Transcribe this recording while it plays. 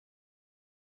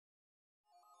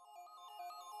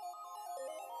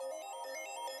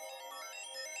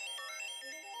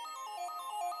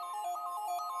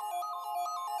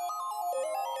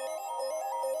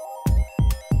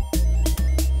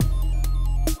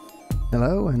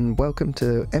Hello and welcome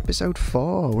to episode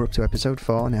 4. We're up to episode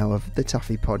 4 now of the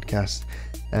TAFY podcast.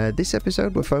 This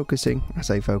episode we're focusing, I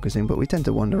say focusing, but we tend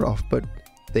to wander off, but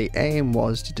the aim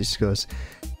was to discuss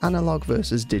analog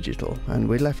versus digital, and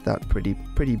we left that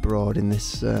pretty broad in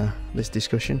this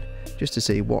discussion, just to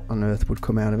see what on earth would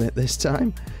come out of it this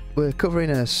time. We're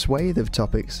covering a swathe of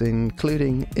topics,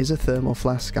 including is a thermal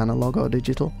flask analog or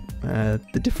digital,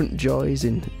 the different joys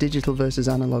in digital versus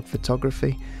analog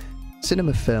photography,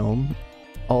 cinema film,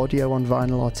 audio on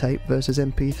vinyl or tape versus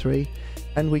MP3,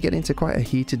 and we get into quite a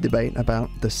heated debate about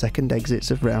the second exits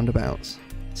of roundabouts.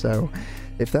 So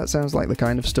if that sounds like the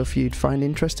kind of stuff you'd find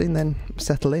interesting, then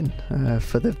settle in.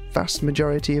 For the vast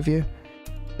majority of you,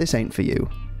 this ain't for you.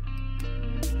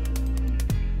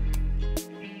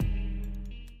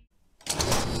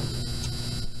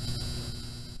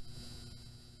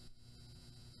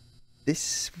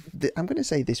 I'm going to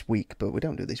say this week, but we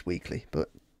don't do this weekly, but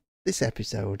this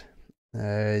episode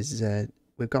is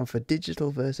we've gone for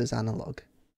digital versus analog,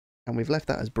 and we've left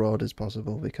that as broad as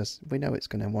possible because we know it's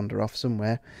going to wander off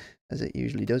somewhere, as it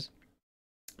usually does.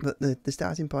 But the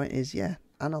starting point is, yeah,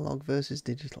 analog versus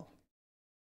digital.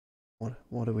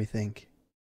 What do we think?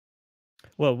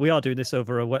 Well, we are doing this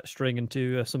over a wet string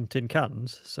into some tin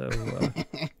cans, so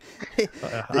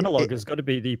analog has got to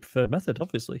be the preferred method,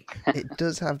 obviously. It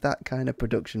does have that kind of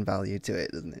production value to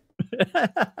it, doesn't it?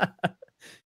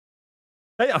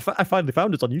 Hey, I finally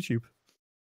found it on YouTube.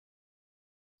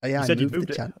 Oh yeah, you I moved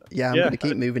the channel. Yeah, I'm going to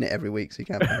keep moving it every week so you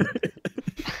can't find it.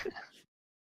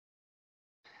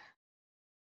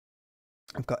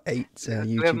 I've got 8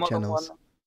 YouTube channels.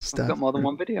 We've got more than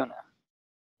one video now.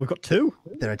 We've got 2.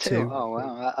 There are 2. Oh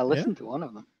wow! I listened to one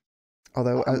of them.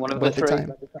 Although One of the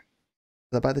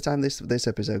 3. by the time this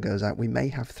episode goes out, we may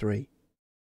have 3.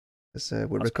 Because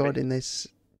we're That's recording this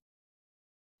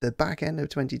the back end of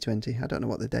 2020. I don't know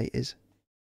what the date is.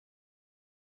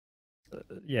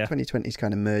 Yeah. 2020's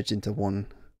kind of merged into one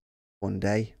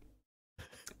day.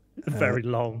 Very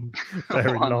long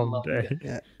day.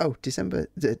 Yeah. Oh, December,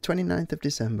 the 29th of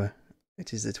December.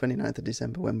 It is the 29th of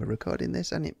December when we're recording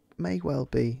this, and it may well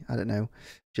be, I don't know,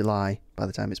 July by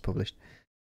the time it's published.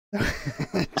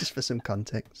 Just for some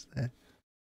context there.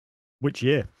 Which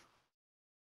year?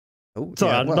 Oh,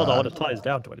 sorry, yeah, not that I want to tie us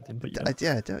down to anything, but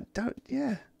yeah, don't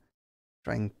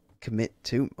try and commit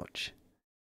too much.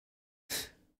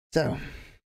 So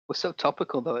we're so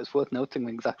topical, though. It's worth noting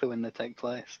exactly when they take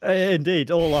place. Indeed,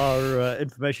 all our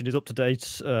information is up to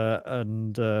date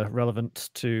and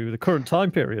relevant to the current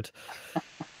time period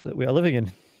that we are living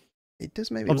in. It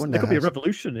does make me Obviously, wonder. there could be a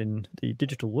revolution in the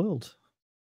digital world.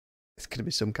 It's going to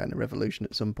be some kind of revolution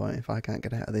at some point if I can't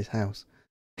get out of this house.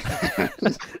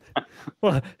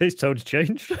 Well, his tone's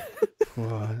changed.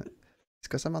 What? It's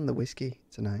because I'm on the whiskey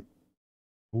tonight.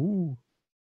 Ooh.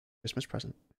 Christmas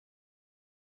present.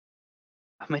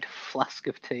 I've made a flask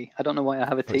of tea. I don't know why I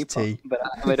have a teapot, but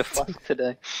I made a flask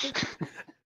today.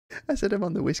 I said I'm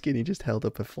on the whiskey and he just held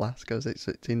up a flask. I was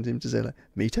expecting him to say, like,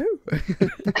 me too.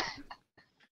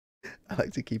 I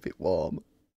like to keep it warm.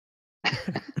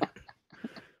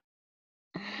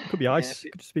 Could be ice.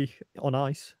 Could just be on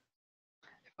ice.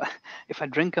 If I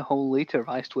drink a whole litre of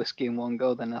iced whiskey in one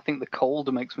go, then I think the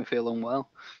cold makes me feel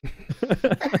unwell.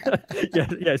 yeah,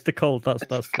 it's the cold.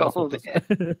 That's cold.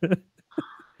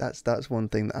 That's one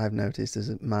thing that I've noticed as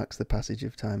it marks the passage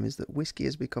of time, is that whiskey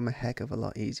has become a heck of a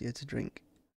lot easier to drink.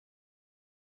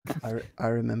 I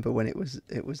remember when it was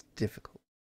difficult.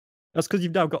 That's because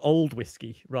you've now got old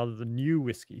whiskey rather than new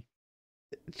whiskey.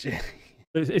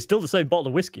 It's still the same bottle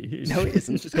of whiskey. No, it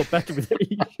isn't. It's just got better with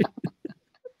age.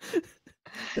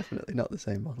 Definitely not the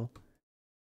same bottle.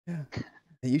 Yeah,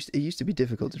 it used to be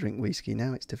difficult to drink whiskey.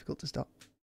 Now it's difficult to stop.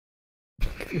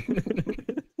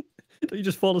 Don't you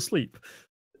just fall asleep?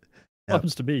 No.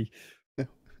 Happens to me. That's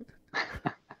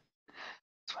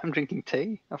why I'm drinking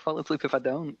tea. I fall asleep if I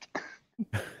don't.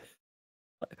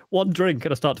 One drink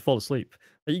and I start to fall asleep.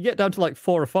 You get down to like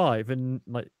 4 or 5 and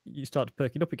like you start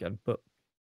perking up again, but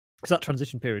it's that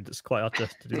transition period that's quite hard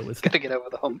to deal with. Got to get over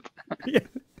the hump. Yeah.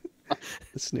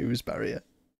 The snooze barrier.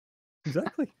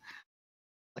 Exactly.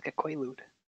 Like a quaalude.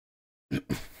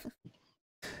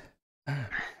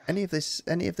 Any of this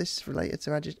related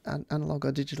to analog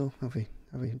or digital? Have we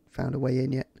found a way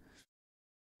in yet?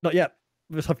 Not yet.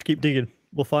 We just have to keep digging.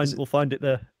 We'll find it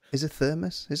there. Is a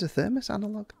thermos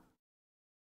analog?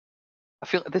 I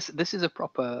feel like this is a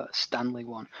proper Stanley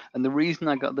one, and the reason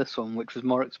I got this one, which was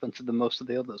more expensive than most of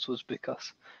the others, was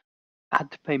because I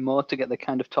had to pay more to get the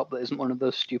kind of top that isn't one of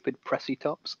those stupid pressy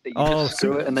tops that you just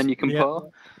screw it and then you can pour.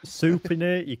 Soup in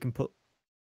it. You can put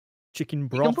chicken You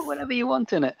can broth. put whatever you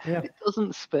want in it. Yeah. It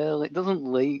doesn't spill. It doesn't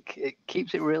leak. It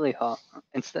keeps it really hot.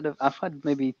 Instead of, I've had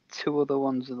maybe 2 other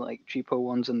ones, like cheapo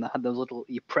ones, and they had those little.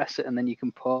 You press it and then you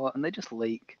can pour, and they just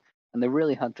leak, and they're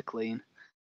really hard to clean.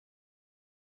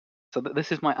 So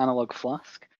this is my analog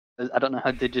flask. I don't know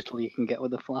how digital you can get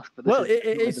with a flask, but this Well, is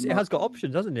definitely the it has got most-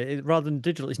 options, hasn't it? Rather than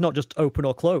digital, it's not just open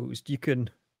or closed. You can.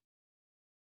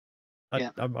 Yeah.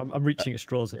 I'm reaching at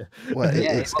straws here. Well,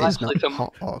 Yeah, it's well, not actually, some-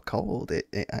 hot or cold. It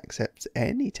accepts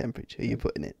any temperature you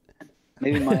put in it.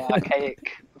 Maybe my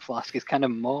archaic flask is kind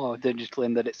of more digital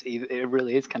in that it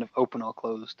really is kind of open or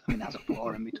closed. I mean, it has a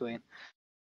pour in between.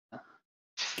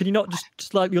 Can you not just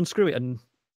slightly unscrew it? And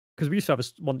because we used to have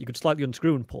one you could slightly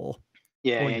unscrew and pour.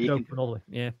 Yeah, Or yeah, you you could can open all the way.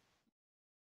 Yeah.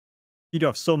 You do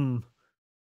have some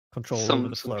control over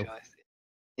the some flow. choice.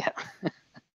 Yeah.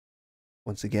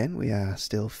 Once again, we are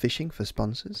still fishing for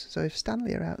sponsors. So if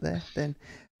Stanley are out there, then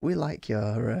we like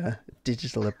your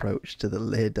digital approach to the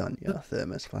lid on your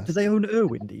thermos flask. Do they own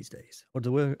Irwin these days, or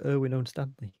do Irwin own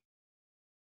Stanley?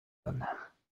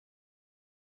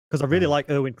 Because I really like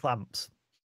Irwin clamps.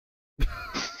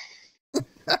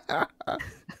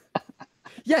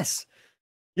 Yes,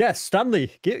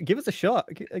 Stanley, give us a shot.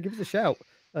 Give us a shout.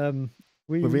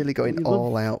 We're really going we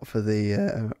all out for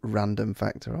the random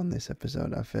factor on this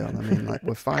episode, I feel. I mean, like,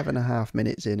 we're 5.5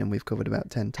 minutes in and we've covered about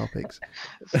 10 topics.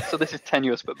 So this is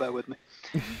tenuous, but bear with me.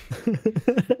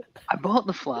 I bought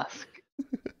the flask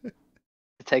to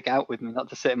take out with me, not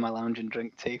to sit in my lounge and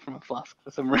drink tea from a flask.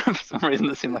 For some reason,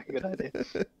 that seemed like a good idea.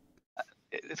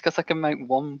 It's because I can make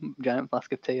one giant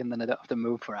flask of tea and then I don't have to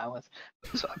move for hours.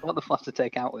 So I bought the flask to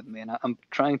take out with me, and I'm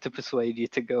trying to persuade you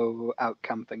to go out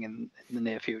camping in the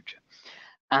near future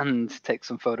and take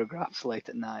some photographs late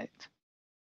at night.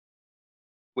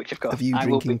 Which, of course, Of you I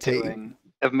will be drinking tea? doing.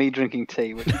 Of me drinking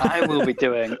tea, which I will be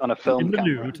doing on a film in the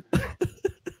camera. nude.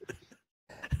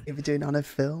 If you're doing on a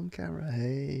film camera,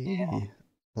 hey. Yeah.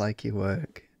 Like your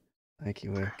work. Like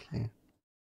your work, yeah.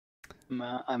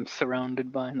 I'm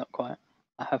surrounded by, not quite.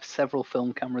 I have several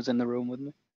film cameras in the room with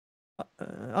me.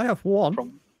 I have one.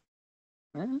 From,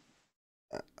 yeah.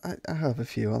 I have a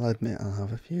few, I'll admit I'll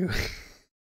have a few.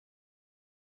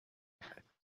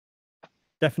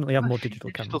 Definitely have a more few digital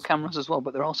digital cameras. cameras as well,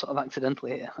 but they're all sort of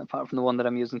accidentally here. Apart from the one that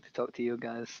I'm using to talk to you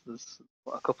guys, there's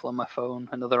a couple on my phone,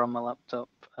 another on my laptop.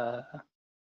 There's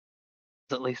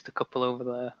at least a couple over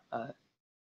there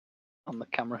on the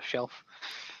camera shelf.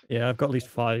 Yeah, I've got at least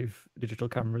 5 digital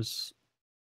cameras,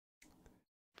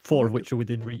 4 of which are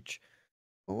within reach.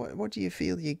 What do you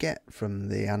feel you get from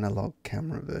the analog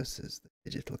camera versus the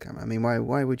digital camera? I mean,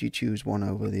 why would you choose one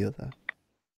over the other?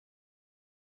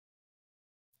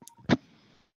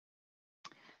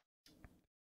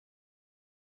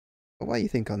 What do you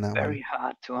think on that Very one?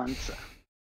 hard to answer.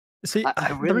 See, I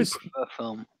there really is prefer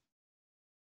film.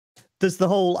 there's the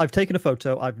whole. I've taken a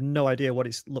photo. I've no idea what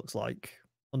it looks like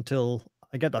until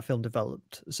I get that film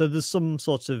developed. So there's some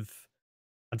sort of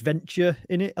adventure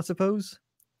in it, I suppose.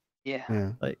 Yeah.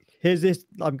 Yeah. Like, here's this.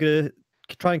 I'm gonna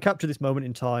try and capture this moment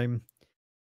in time,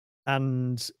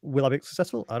 and will I be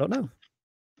successful? I don't know.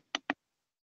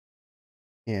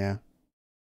 Yeah.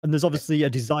 And there's obviously a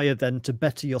desire then to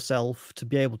better yourself to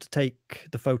be able to take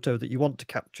the photo that you want to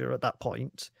capture at that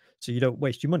point, so you don't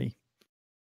waste your money.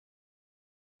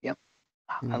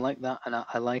 I like that, and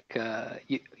I like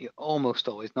you almost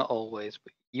always, not always,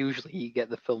 but usually you get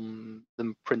them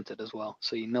printed as well.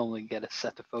 So you normally get a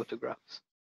set of photographs.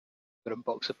 Got a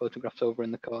box of photographs over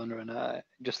in the corner, and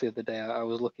just the other day I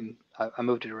was looking. I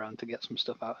moved it around to get some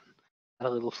stuff out and had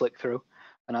a little flick through,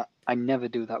 and I never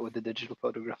do that with the digital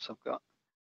photographs I've got.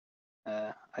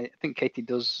 I think Katie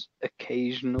does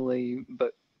occasionally,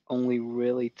 but only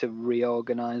really to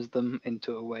reorganize them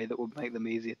into a way that would make them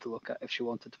easier to look at if she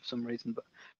wanted to for some reason.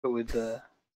 But with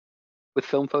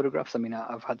film photographs, I mean,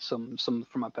 I've had some from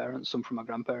my parents, some from my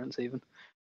grandparents even,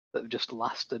 that have just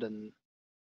lasted and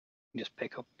you just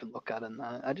pick up and look at, and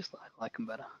I like them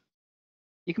better.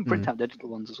 You can print out digital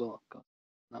ones as well, of course.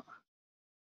 No.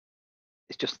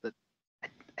 It's just that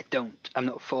I don't. I'm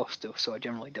not forced to, so I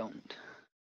generally don't.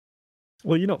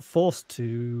 Well, you're not forced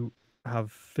to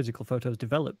have physical photos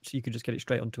developed. You could just get it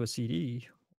straight onto a CD.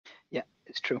 Yeah,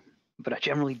 it's true, but I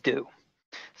generally do.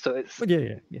 So it's But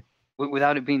yeah.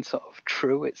 without it being sort of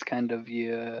true, it's kind of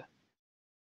it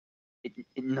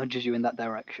nudges you in that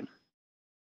direction.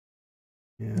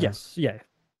 Yeah. Yes, yeah.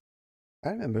 I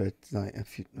remember it like a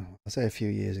few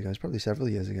years ago. It's probably several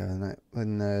years ago. And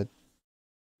when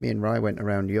me and Rye went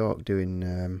around York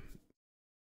doing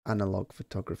analog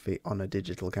photography on a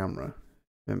digital camera.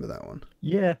 Remember that one?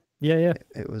 Yeah.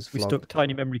 It was We vlogged. stuck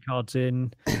tiny memory cards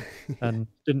in and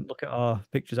didn't look at our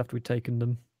pictures after we'd taken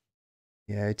them.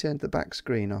 Yeah, I turned the back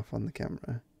screen off on the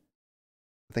camera.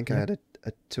 I think I had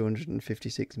a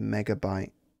 256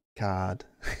 megabyte card,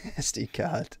 SD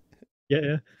card.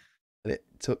 Yeah. And it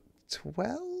took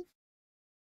 12,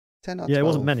 10 or 12. Yeah, it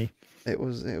wasn't many. It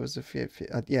was a few.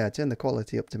 Yeah, I turned the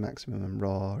quality up to maximum and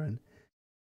raw, and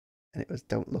it was,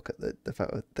 don't look at the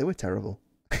photo. They were terrible.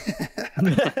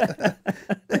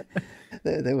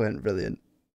 they weren't brilliant,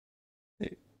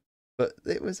 but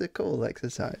it was a cool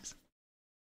exercise.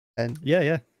 And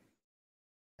yeah.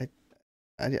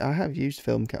 I have used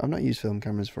film. I've not used film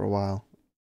cameras for a while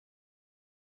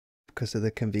because of the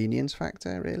convenience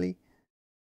factor. Really,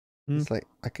 it's like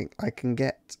I can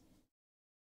get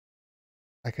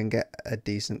a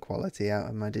decent quality out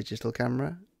of my digital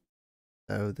camera,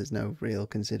 so there's no real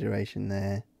consideration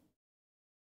there,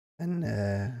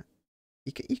 and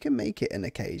you can make it an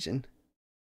occasion,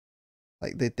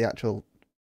 like the actual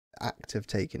act of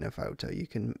taking a photo. You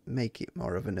can make it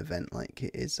more of an event, like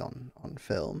it is on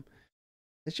film.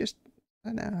 It's just, I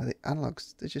don't know, I think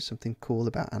analogues, there's just something cool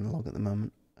about analog at the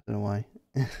moment. I don't know why.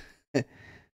 Do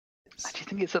you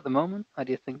think it's at the moment? Or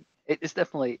do you think it's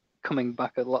definitely coming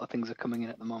back? A lot of things are coming in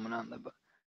at the moment, aren't they? But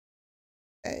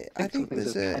I think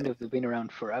there's they've been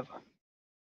around forever.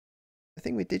 The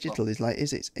thing with digital is like,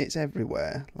 it's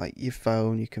everywhere. Like your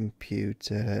phone, your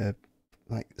computer,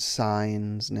 like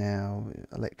signs now,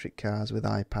 electric cars with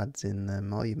iPads in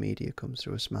them. All your media comes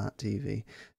through a smart TV.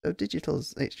 So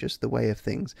digital's, it's just the way of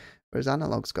things. Whereas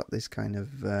analog's got this kind of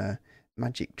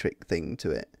magic trick thing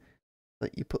to it.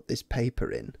 Like you put this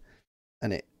paper in,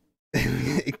 and it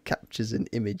it captures an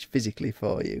image physically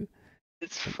for you.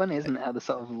 It's funny, isn't it, how the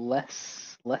sort of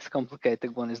less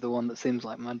complicated one is the one that seems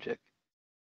like magic.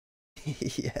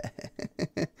 Yeah.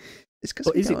 It's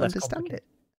because we don't understand it.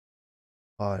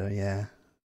 Oh, yeah.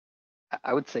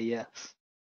 I would say yes.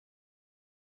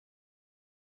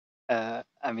 I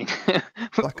mean,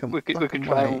 we could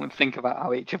try and think about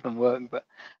how each of them work, but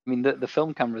I mean, the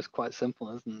film camera is quite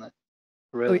simple, isn't it?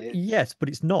 Really? Yes, but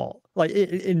it's not. Like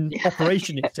in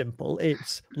operation, it's simple.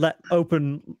 It's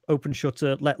open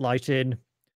shutter, let light in,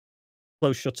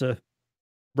 close shutter,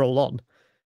 roll on.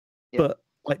 Yeah. But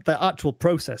like the actual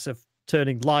process of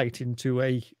turning light into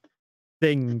a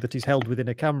thing that is held within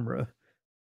a camera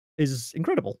is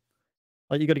incredible.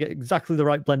 Like you got to get exactly the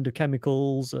right blend of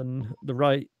chemicals and the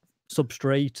right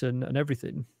substrate and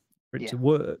everything for it to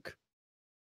work.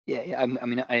 Yeah. I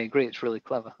mean, I agree. It's really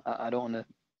clever. I don't want to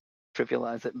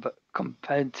trivialize it, but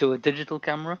compared to a digital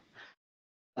camera,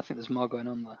 I think there's more going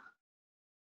on there.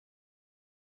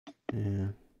 Yeah.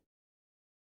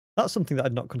 That's something that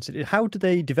I'd not considered. How do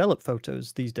they develop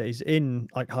photos these days in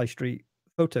like high street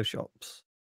photo shops?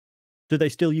 Do they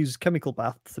still use chemical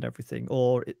baths and everything,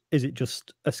 or is it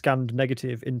just a scanned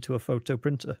negative into a photo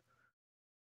printer?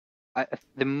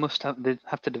 They'd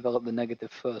have to develop the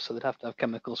negative first, so they'd have to have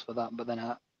chemicals for that. But then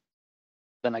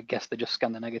I guess they just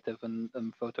scan the negative and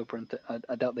photo print it.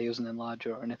 I doubt they use an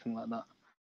enlarger or anything like that.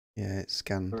 Yeah, it's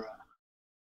scanned.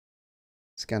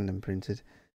 Scanned and printed.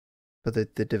 But the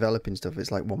developing stuff,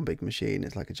 it's like one big machine.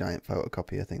 It's like a giant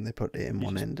photocopier thing. They put it in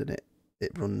one end and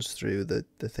it runs through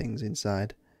the things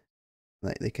inside.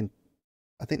 Like I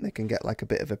think they can get like a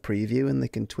bit of a preview and they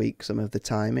can tweak some of the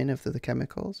timing of the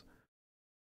chemicals.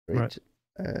 Right.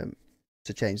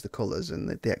 To change the colours and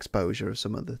the exposure of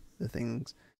some of the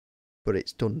things. But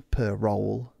it's done per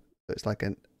roll. So it's like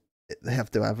they have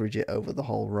to average it over the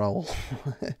whole roll.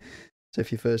 So if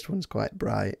your first one's quite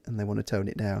bright and they want to tone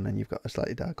it down, and you've got a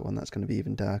slightly darker one, that's going to be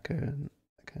even darker.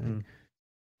 And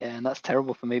yeah, and that's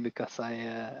terrible for me because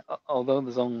although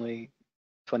there's only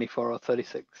 24 or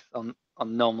 36 on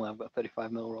normally I've got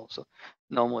 35mm roll, so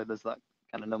normally there's that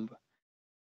kind of number.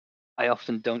 I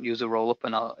often don't use a roll up,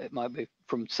 and it might be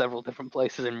from several different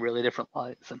places in really different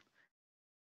lights, and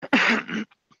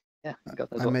yeah, God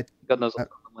knows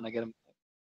what's when I get them.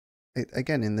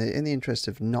 Again, in the interest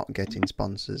of not getting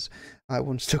sponsors, I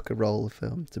once took a roll of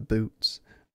film to Boots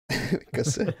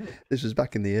because this was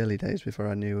back in the early days before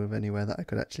I knew of anywhere that I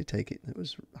could actually take it that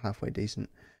was halfway decent.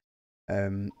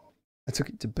 I took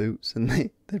it to Boots and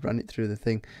they ran it through the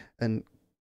thing, and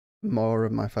more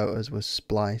of my photos were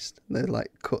spliced. They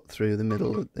like cut through the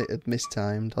middle. It had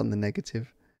mistimed on the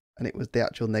negative, and it was the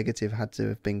actual negative had to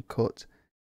have been cut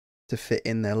to fit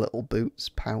in their little Boots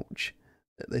pouch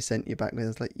that they sent you back with.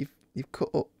 It's like you've cut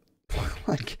up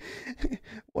like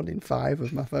 1 in 5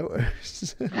 of my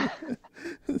photos.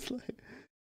 It's like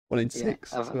 1 in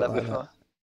 6. I've had that before.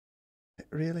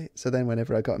 Really? So then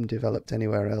whenever I got them developed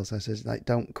anywhere else, I says like,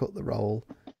 don't cut the roll.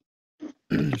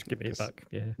 Just give me it back.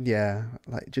 Yeah,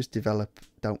 like just develop,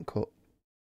 don't cut,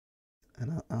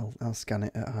 and I'll scan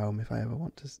it at home if I ever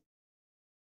want to.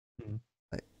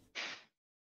 Like,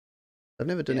 I've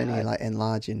never done any like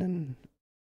enlarging and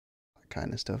that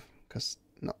kind of stuff because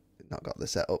not got the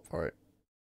setup for it.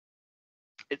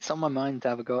 It's on my mind to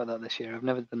have a go at that this year. I've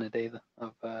never done it either.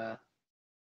 I've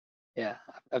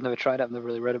never tried it. I've never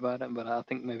really read about it, but I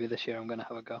think maybe this year I'm going to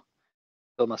have a go.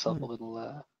 Build myself a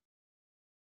little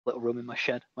room in my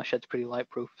shed. My shed's pretty light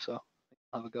proof, so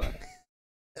I'll have a go at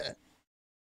it.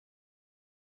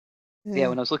 Yeah,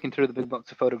 when I was looking through the big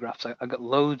box of photographs, I got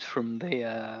loads from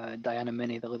the Diana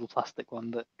Mini, the little plastic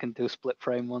one that can do split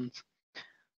frame ones.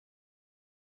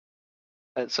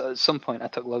 So at some point I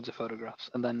took loads of photographs,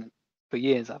 and then for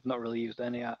years I've not really used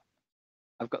any.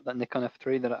 I've got that Nikon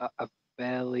F3 that I've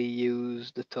barely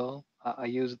used at all. I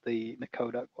used the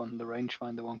Kodak one, the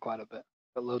rangefinder one, quite a bit.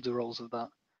 Got loads of rolls of that.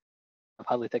 I've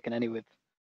hardly taken any with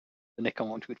the Nikon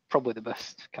one, which is probably the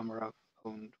best camera I've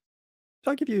owned.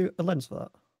 Should I give you a lens for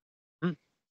that?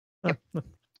 Yep. No,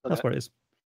 that's where it is.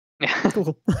 Yeah.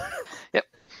 Cool. Yep.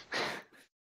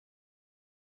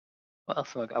 What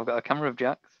else have I got? I've got a camera of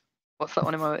Jack's. What's that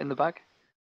one in the bag?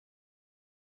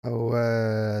 Oh,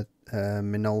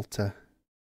 Minolta.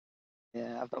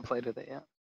 Yeah, I've not played with it yet.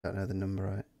 Don't know the number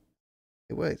right.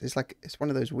 It works. It's one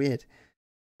of those weird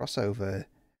crossover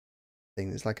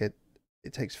things. It's like it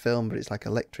takes film, but it's like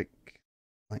electric,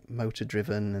 like motor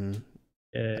driven and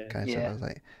that kind of stuff. I was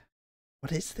like,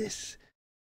 what is this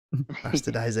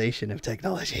bastardization of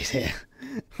technologies here?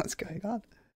 What's going on?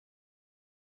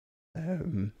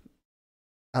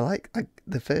 I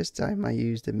the first time I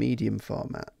used a medium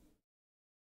format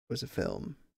was a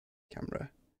film camera.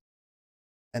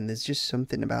 And there's just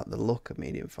something about the look of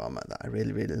medium format that I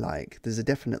really, really like. There's a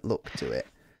definite look to it.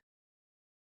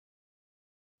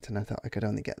 And I thought I could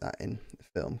only get that in the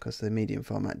film because the medium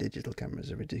format digital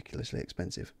cameras are ridiculously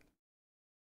expensive.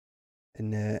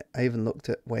 And I even looked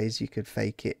at ways you could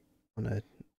fake it on a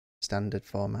standard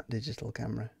format digital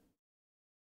camera.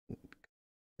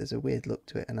 There's a weird look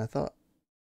to it, and I thought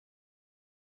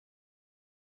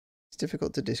it's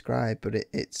difficult to describe, but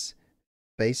it's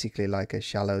basically like a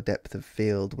shallow depth of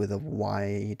field with a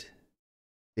wide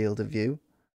field of view.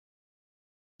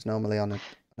 It's normally on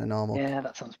a normal. Yeah,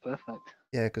 that sounds perfect.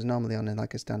 Yeah, because normally on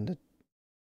like a standard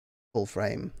full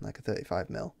frame, like a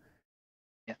 35mm.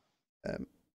 Yeah.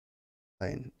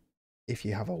 And if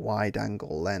you have a wide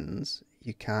angle lens,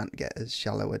 you can't get as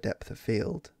shallow a depth of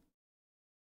field.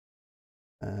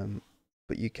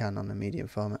 But you can on a medium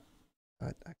format.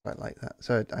 I quite like that.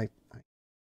 So I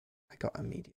got a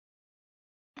medium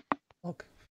log.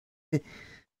 The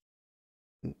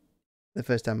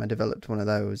first time I developed one of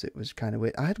those, it was kind of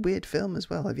weird. I had weird film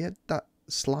as well. Have you had that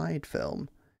slide film?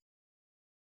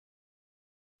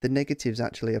 The negative's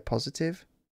actually a positive.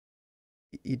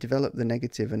 You develop the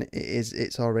negative and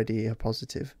it's already a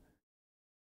positive.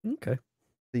 Okay.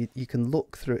 So you can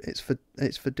look through it.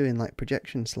 It's for doing like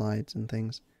projection slides and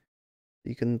things.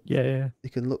 You can you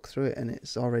can look through it and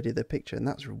it's already the picture, and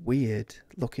that's weird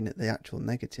looking at the actual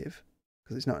negative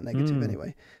because it's not a negative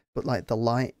anyway. But like the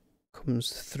light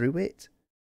comes through it,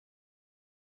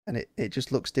 and it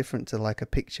just looks different to like a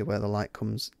picture where the light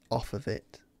comes off of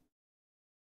it.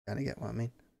 Kind of get what I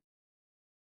mean?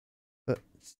 But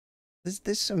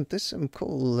there's some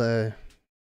cool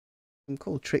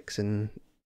tricks and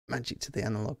magic to the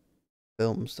analog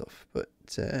film stuff, but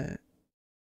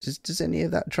does any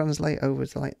of that translate over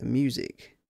to like the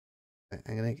music?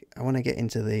 I want to get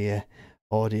into the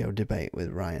audio debate with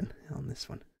Ryan on this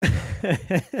one.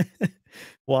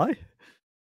 Why?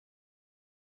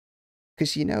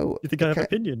 Because you think I have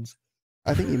opinions?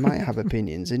 I think you might have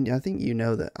opinions, and I think you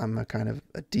know that I'm a kind of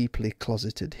a deeply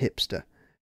closeted hipster.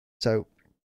 So,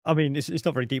 I mean, it's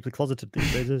not very deeply closeted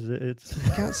these days, is it?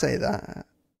 You can't say that.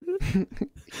 You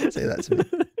can't say that to me.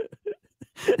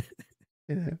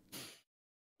 Yeah.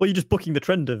 Well, you're just bucking the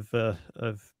trend of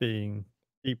being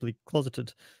deeply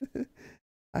closeted.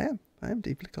 I am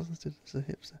deeply closeted as a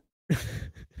hipster.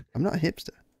 I'm not a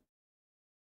hipster.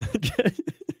 Okay.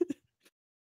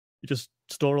 You just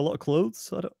store a lot of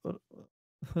clothes? I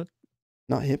don't...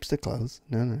 Not hipster clothes.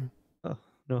 No. Oh,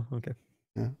 no, okay.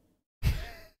 No.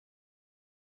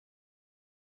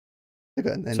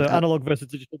 So analog versus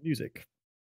digital music?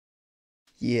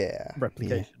 Yeah.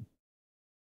 Replication.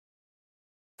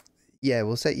 Yeah,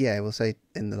 we'll say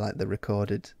in the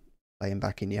recorded playing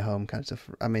back in your home kind of stuff.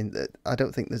 I mean, I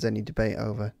don't think there's any debate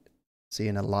over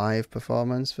seeing a live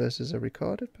performance versus a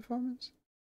recorded performance.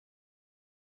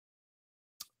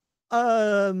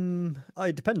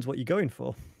 It depends what you're going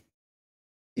for.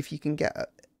 If you can get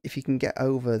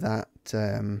over that,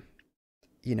 the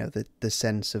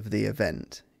sense of the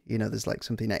event. There's like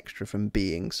something extra from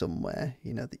being somewhere.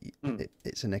 That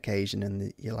it's an occasion,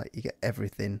 and you get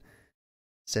everything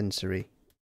sensory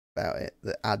about it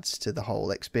that adds to the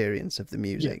whole experience of the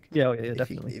music. Yeah,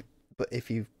 definitely. But if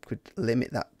you could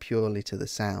limit that purely to the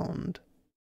sound.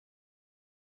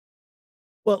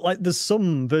 Well, like there's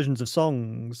some versions of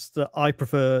songs that I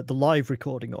prefer the live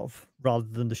recording of rather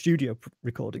than the studio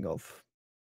recording of.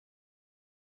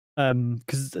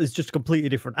 Because it's just a completely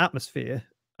different atmosphere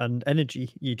and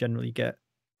energy you generally get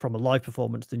from a live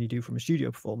performance than you do from a studio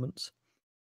performance.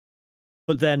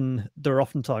 But then there are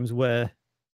often times where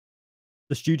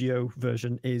the studio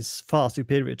version is far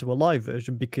superior to a live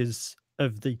version because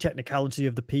of the technicality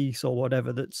of the piece or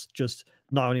whatever that's just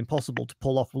now impossible to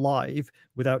pull off live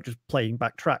without just playing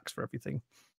back tracks for everything.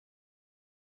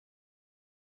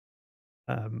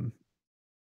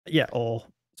 Yeah, or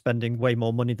spending way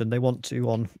more money than they want to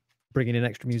on bringing in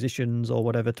extra musicians or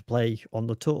whatever to play on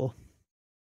the tour.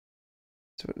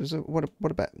 So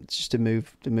what about just to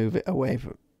move it away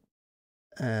from,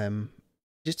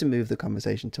 just to move the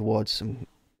conversation towards some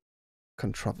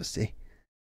controversy?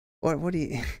 What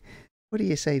do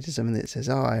you say to someone that says,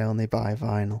 "Oh, I only buy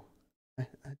vinyl"?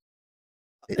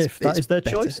 If that is their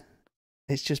choice,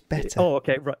 it's just better. Oh,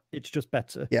 okay, right. It's just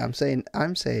better. Yeah, I'm saying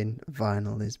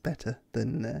vinyl is better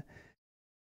than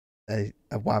a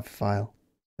WAV file.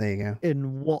 There you go.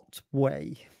 In what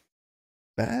way?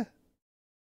 Better.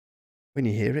 When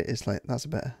you hear it, it's like, that's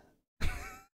better.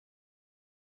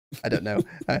 I don't know.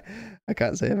 I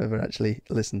can't say I've ever actually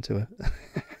listened to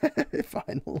a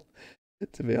vinyl,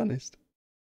 to be honest.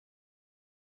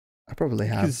 I probably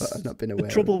have, but I've not been aware.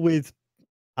 The trouble with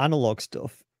analog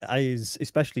stuff is,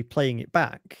 especially playing it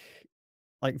back,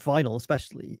 like vinyl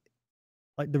especially,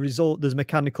 like there's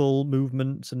mechanical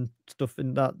movements and stuff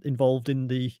in that involved in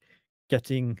the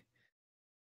getting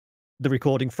the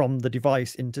recording from the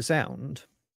device into sound.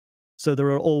 So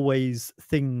there are always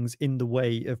things in the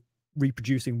way of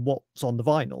reproducing what's on the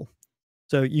vinyl.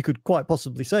 So you could quite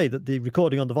possibly say that the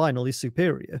recording on the vinyl is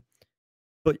superior,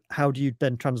 but how do you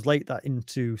then translate that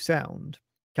into sound?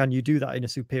 Can you do that in a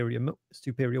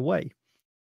superior way?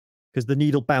 Because the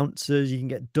needle bounces, you can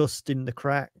get dust in the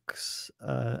cracks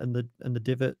and the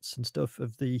divots and stuff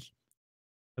of the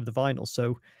vinyl.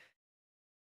 So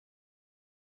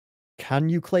can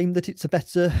you claim that it's a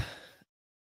better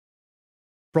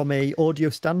from a audio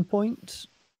standpoint?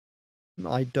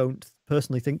 I don't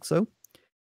personally think so.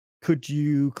 Could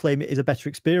you claim it is a better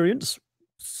experience?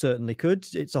 Certainly could.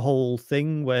 It's a whole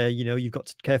thing where, you know, you've got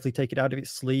to carefully take it out of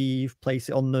its sleeve, place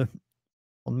it on the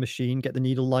machine, get the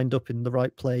needle lined up in the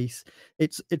right place.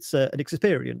 It's an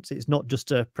experience. It's not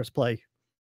just a press play.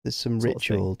 There's some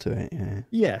ritual to it.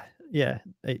 Yeah.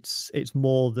 It's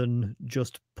more than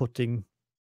just putting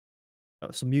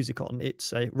some music on.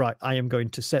 It's right, I am going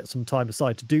to set some time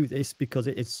aside to do this because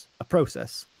it is a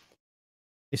process.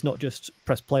 It's not just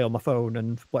press play on my phone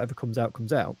and whatever comes out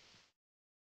comes out.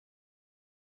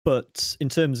 But in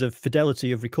terms of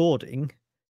fidelity of recording,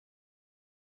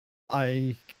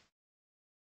 I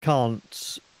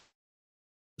can't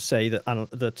say that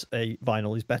a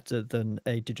vinyl is better than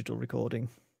a digital recording.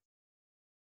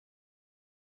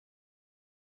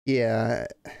 Yeah,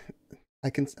 I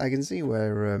can see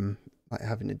where like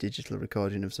having a digital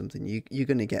recording of something, you're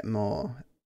going to get more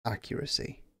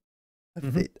accuracy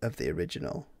of the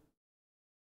original.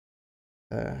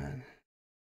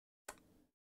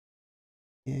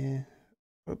 Yeah.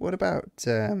 What about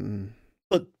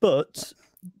But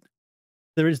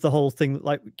there is the whole thing,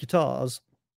 like guitars.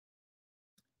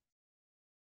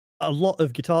 A lot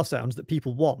of guitar sounds that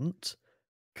people want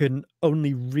can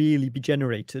only really be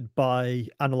generated by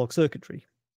analog circuitry.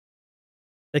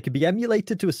 They can be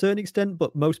emulated to a certain extent,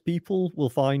 but most people will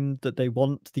find that they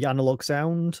want the analog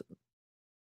sound.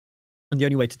 And the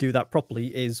only way to do that properly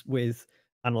is with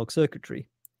analog circuitry.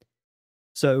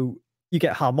 So you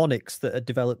get harmonics that are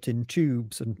developed in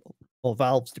tubes or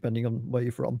valves, depending on where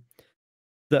you're from,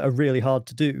 that are really hard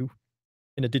to do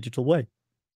in a digital way.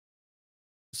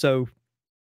 So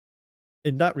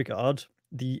in that regard,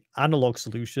 the analog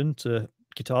solution to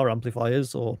guitar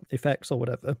amplifiers or effects or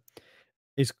whatever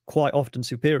is quite often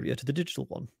superior to the digital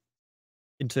one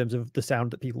in terms of the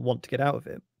sound that people want to get out of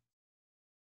it.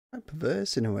 Quite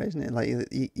perverse in a way, isn't it? Like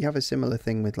you have a similar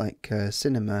thing with like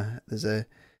cinema.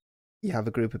 You have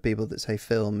a group of people that say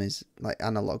film is like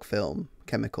analog film,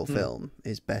 chemical film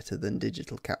is better than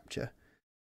digital capture,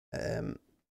 and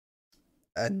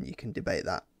you can debate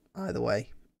that either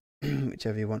way,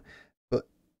 whichever you want. But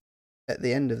at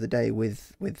the end of the day,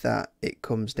 with that, it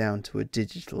comes down to a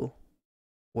digital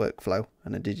workflow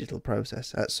and a digital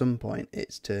process. At some point,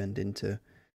 it's turned into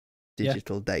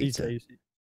digital data. These days,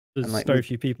 there's very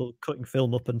few people cutting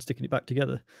film up and sticking it back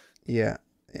together. Yeah,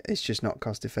 it's just not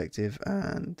cost effective,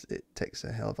 and it takes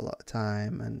a hell of a lot of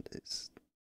time, and it's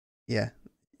yeah,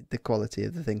 the quality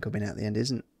of the thing coming out at the end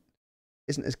isn't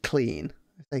as clean.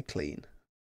 I say clean.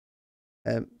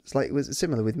 It's like it was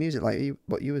similar with music, like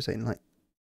what you were saying, like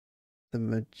the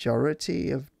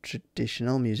majority of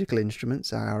traditional musical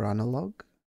instruments are analog.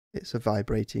 It's a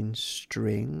vibrating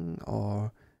string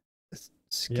or a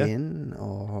skin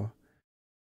or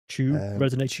tube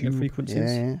resonating at tube. frequencies.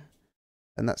 Yeah,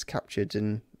 and that's captured,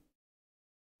 and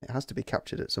it has to be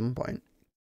captured at some point.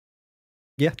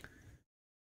 Yeah.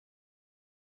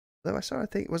 Though I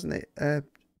think, wasn't it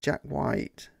Jack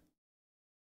White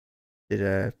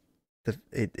did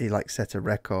he like set a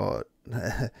record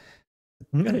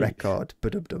record for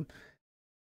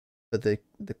the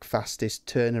fastest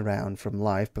turnaround from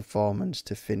live performance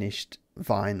to finished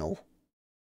vinyl.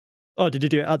 Oh, did he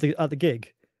do it at the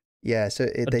gig? Yeah, so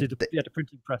He had a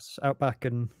printing press out back,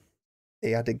 and he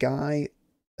had a guy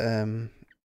cutting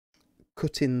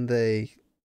the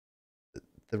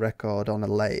record on a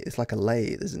lathe. It's like a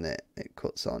lathe, isn't it? It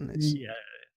cuts on.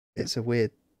 It's a weird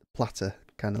platter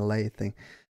kind of lathe thing.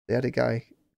 They had a guy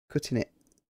cutting it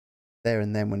there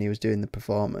and then when he was doing the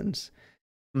performance,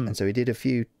 and so he did a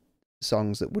few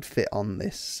songs that would fit on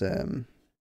this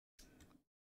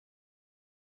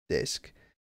disc,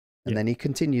 and then he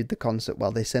continued the concert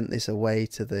while they sent this away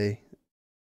to the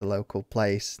local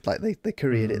place. Like they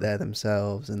couriered it there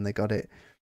themselves, and they got it.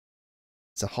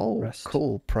 It's a whole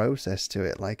cool process to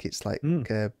it. Like it's like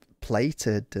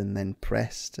plated and then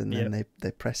pressed, and then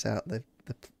they press out the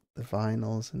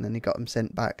vinyls, and then he got them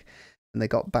sent back, and they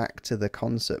got back to the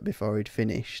concert before he'd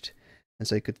finished, and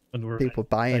so he could people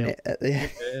buying it at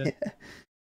the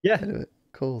yeah.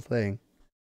 Cool thing.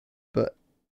 But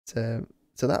so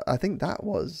that, I think that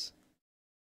was,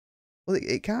 well,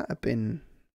 it can't have been.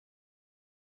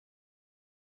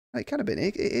 It can't have been.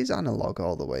 It is analog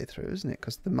all the way through, isn't it?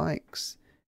 Because the mics.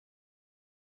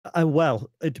 Well,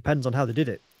 it depends on how they did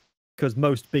it, because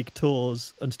most big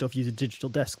tours and stuff use a digital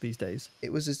desk these days.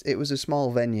 It was a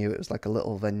small venue. It was like a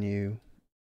little venue.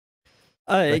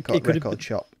 Record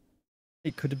shop.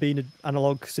 It could have been an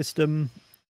analog system,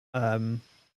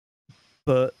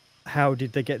 but how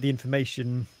did they get the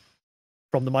information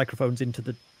from the microphones into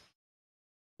the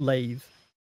lathe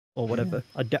or whatever?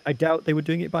 Yeah. I doubt they were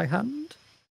doing it by hand.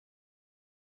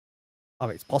 I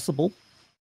mean, it's possible.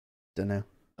 Don't know.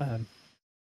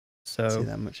 So see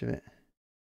that much of it.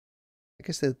 I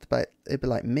guess it'd be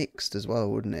like mixed as well,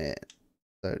 wouldn't it?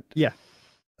 So yeah,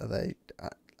 are they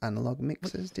analog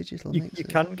mixers, digital mixers? You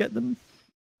can get them.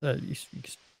 You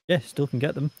still can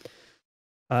get them.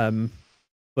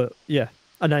 But yeah,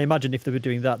 and I imagine if they were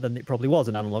doing that, then it probably was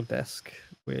an analog desk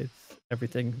with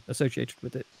everything associated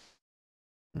with it.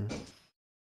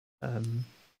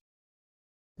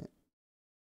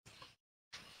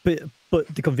 But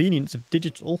the convenience of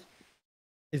digital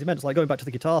is immense. Like going back to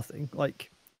the guitar thing,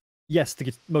 like yes,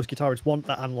 most guitarists want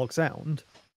that analog sound,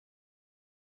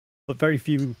 but very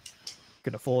few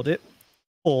can afford it,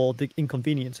 or the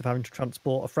inconvenience of having to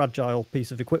transport a fragile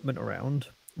piece of equipment around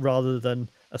rather than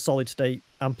a solid state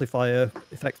amplifier,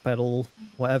 effects pedal,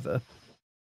 whatever.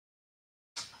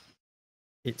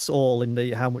 It's all in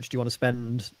the how much do you want to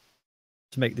spend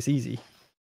to make this easy.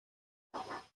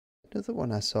 Another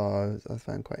one I saw I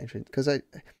found quite interesting, because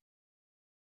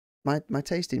my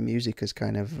taste in music has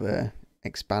kind of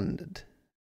expanded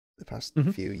the past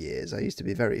few years. I used to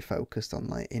be very focused on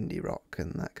like indie rock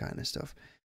and that kind of stuff,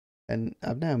 and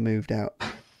I've now moved out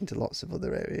into lots of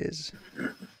other areas,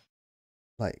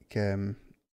 like even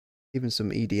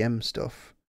some EDM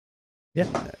stuff,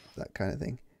 that kind of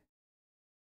thing.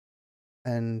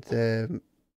 And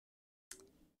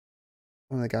one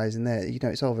of the guys in there,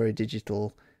 it's all very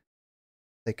digital.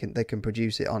 They can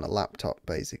produce it on a laptop,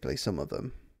 basically. Some of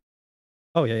them.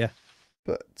 Oh yeah.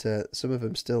 But some of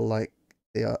them still like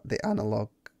the analog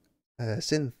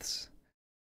synths.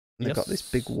 And they've got this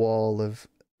big wall of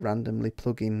randomly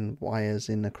plugging wires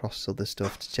in across other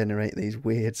stuff to generate these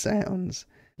weird sounds.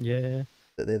 Yeah.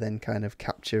 That they then kind of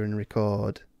capture and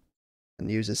record and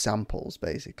use as samples,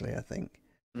 basically, I think.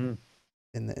 In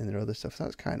their other stuff. So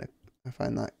I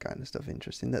find that kind of stuff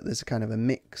interesting. That there's a kind of a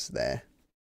mix there.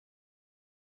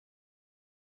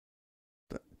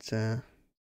 But there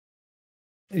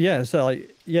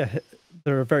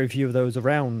are very few of those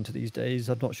around these days.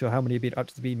 I'm not sure how many have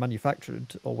actually been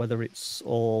manufactured, or whether it's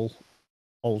all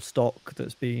old stock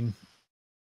that's been.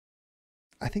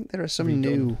 I think there are some redone.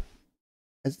 new,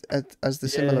 as the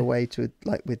similar way to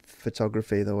like with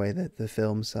photography, the way that the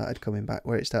film started coming back,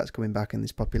 where it starts coming back in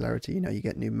this popularity. You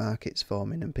get new markets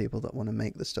forming and people that want to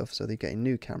make the stuff, so they're getting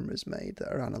new cameras made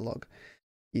that are analog.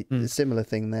 The similar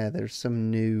thing there. There's some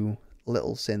new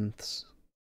little synths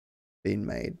being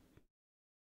made,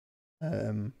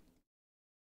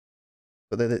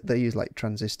 But they use like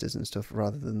transistors and stuff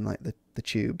rather than like the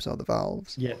tubes or the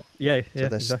valves. Yeah, So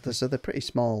they're exactly. so they're pretty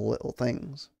small little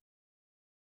things.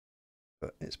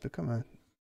 But it's become a.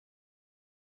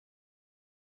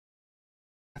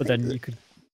 But then you could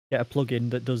get a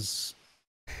plugin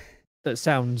that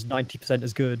sounds 90%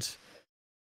 as good,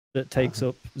 that takes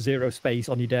up 0 space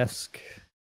on your desk,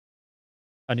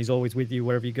 and is always with you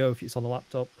wherever you go if it's on a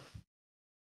laptop.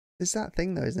 There's that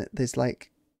thing though, isn't it? There's like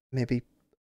maybe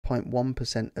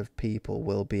 0.1% of people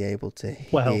will be able to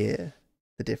hear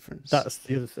the difference. That's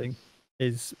the other thing,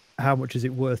 is how much is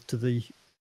it worth to the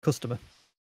customer?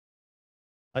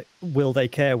 Like, will they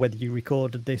care whether you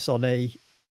recorded this on a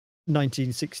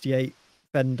 1968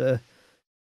 Fender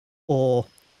or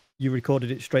you recorded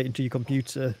it straight into your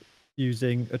computer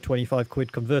using a 25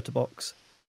 quid converter box?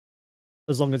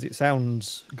 As long as it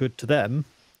sounds good to them,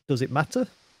 does it matter?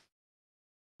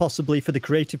 Possibly for the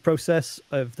creative process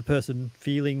of the person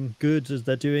feeling good as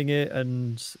they're doing it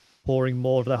and pouring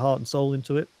more of their heart and soul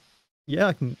into it. Yeah,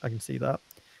 I can see that.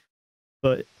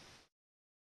 But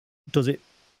does it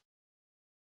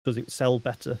sell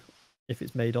better if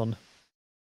it's made on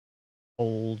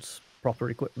old proper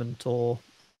equipment or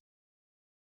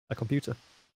a computer?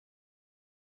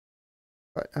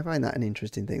 I find that an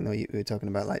interesting thing though. You were talking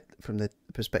about like from the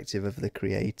perspective of the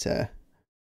creator,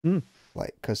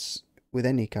 like because with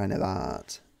any kind of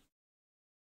art,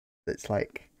 it's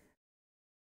like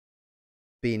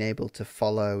being able to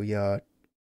follow your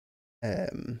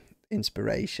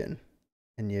inspiration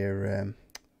and your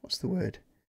what's the word?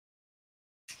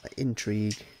 Like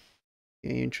intrigue.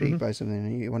 You're intrigued by something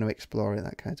and you want to explore it,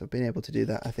 that kind of stuff. Being able to do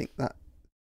that, I think that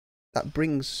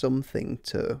brings something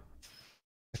to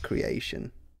a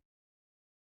creation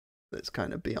that's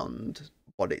kind of beyond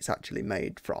what it's actually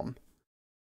made from.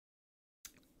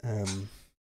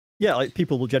 Yeah, like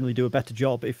people will generally do a better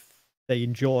job if they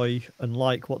enjoy and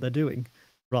like what they're doing,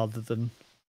 rather than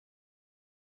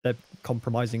they're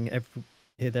compromising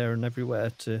here, there, and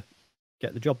everywhere to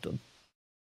get the job done.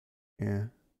 Yeah.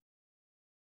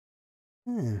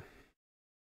 Okay.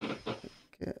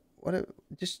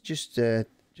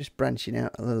 Just branching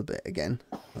out a little bit again.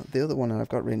 The other one I've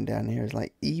got written down here is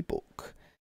like ebook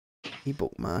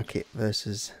market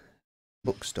versus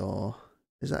bookstore.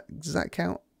 Does that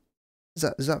count?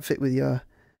 Does that fit with your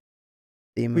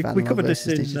theme? We covered this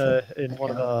in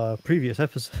one of our previous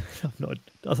episodes.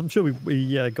 I'm sure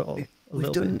we got.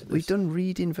 We've done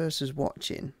reading versus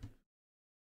watching.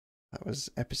 That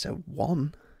was episode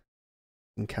 1.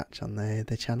 You can catch on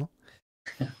the channel.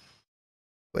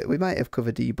 We might have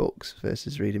covered ebooks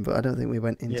versus reading, but I don't think we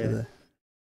went into the.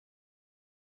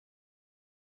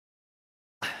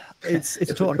 It's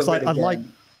tough. Like,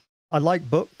 I like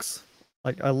books.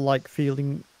 Like I like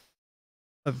feeling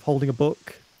of holding a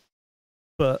book,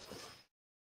 but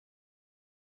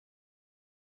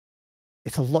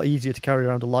it's a lot easier to carry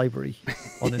around a library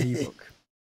on an ebook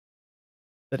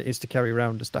than it is to carry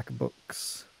around a stack of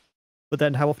books. But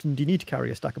then how often do you need to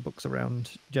carry a stack of books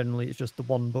around? Generally, it's just the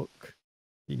one book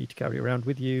you need to carry around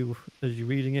with you as you're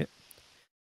reading it.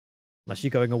 Unless you're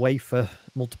going away for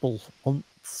multiple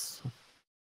months.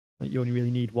 You only really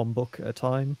need one book at a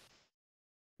time.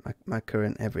 My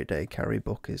current everyday carry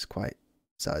book is quite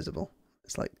sizable.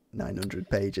 It's like 900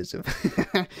 pages of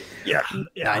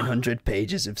 900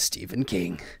 pages of Stephen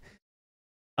King.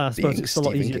 I suppose it's a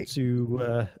lot easier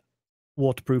to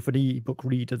waterproof an e-book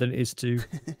reader than it is to.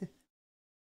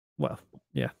 Well,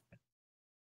 yeah.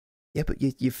 Yeah, but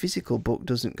your physical book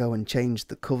doesn't go and change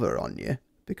the cover on you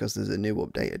because there's a new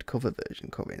updated cover version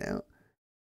coming out.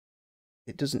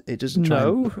 It doesn't try.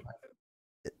 No.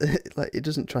 It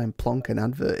doesn't try and plonk an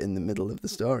advert in the middle of the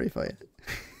story for you.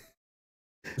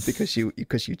 because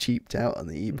you cheaped out on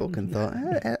the ebook and thought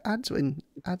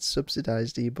ads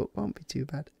subsidized ebook won't be too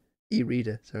bad.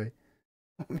 E-reader, sorry,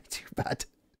 won't be too bad.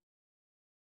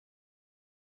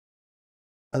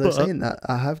 Although saying that,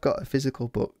 I have got a physical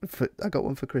book. I got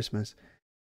one for Christmas,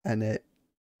 and it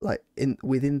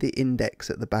within the index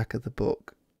at the back of the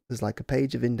book, there's like a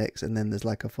page of index, and then there's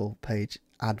like a full page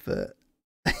advert.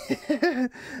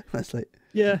 That's like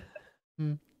you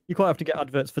quite have to get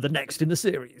adverts for the next in the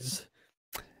series.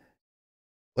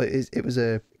 Well, it was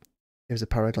a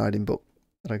paragliding book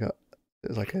that I got. It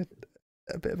was like a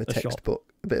bit of a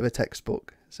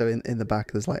textbook. So in the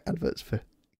back there's like adverts for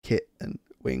kit and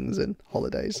wings and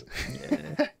holidays.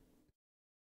 Yeah.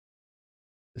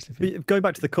 Going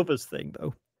back to the covers thing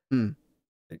though,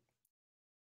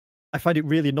 I find it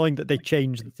really annoying that they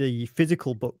change the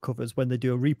physical book covers when they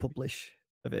do a republish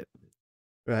of it.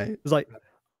 Right. It's like,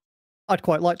 I'd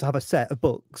quite like to have a set of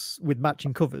books with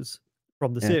matching covers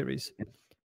from the series.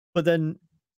 But then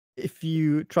if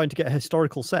you trying to get a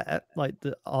historical set like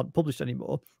that aren't published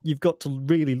anymore, you've got to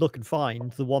really look and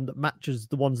find the one that matches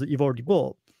the ones that you've already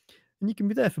bought, and you can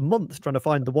be there for months trying to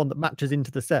find the one that matches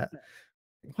into the set.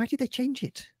 Why did they change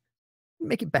it?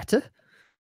 Make it better.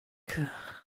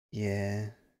 Yeah.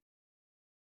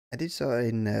 I did saw it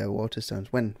in Waterstones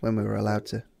when we were allowed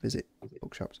to visit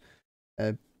bookshops.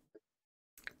 They're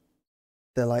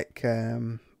like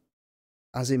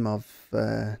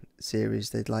Asimov series.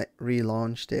 They'd like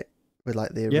relaunched it with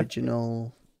like the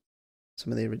original,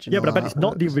 some of the original. Yeah, but I bet it's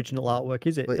not the artworks. original artwork,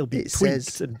 is it? But It'll be it tweaked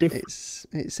says, and different.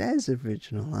 It says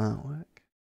original artwork.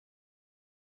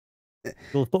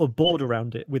 They'll put a board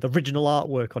around it with original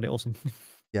artwork on it or something.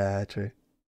 Yeah, true.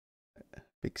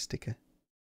 Big sticker.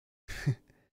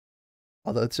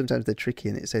 Although sometimes they're tricky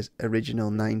and it says original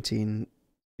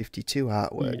 1952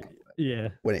 artwork. Yeah.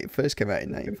 When it first came out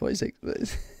in 1946.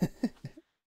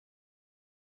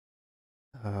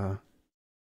 But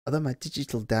although my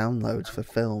digital downloads for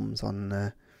films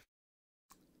on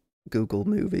Google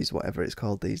Movies, whatever it's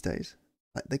called these days,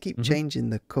 like they keep changing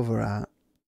the cover art.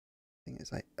 I think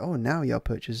it's like, oh, now your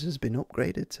purchase has been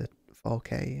upgraded to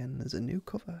 4K and there's a new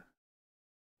cover.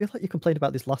 I feel like you complained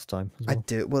about this last time as well. I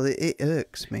do. Well, it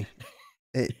irks me.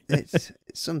 It's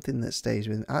something that stays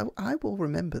with me. I will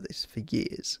remember this for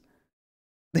years.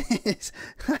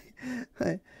 I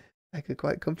could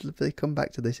quite comfortably come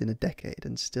back to this in a decade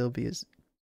and still be as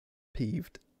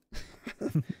peeved.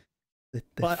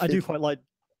 But I do quite like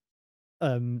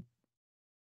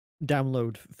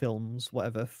download films,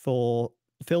 whatever, for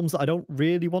films that I don't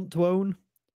really want to own,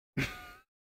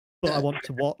 but I want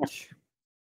to watch.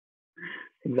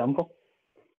 Example?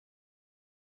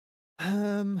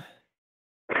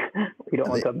 You don't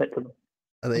want to admit to them.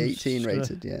 Are they 18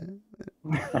 rated? Yeah.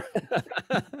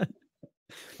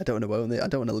 I don't want to own it. I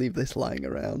don't want to leave this lying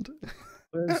around.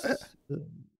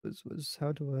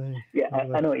 How do I? Yeah,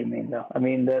 I know what you mean, though. I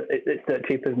mean, it's that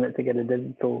cheap, isn't it, to get a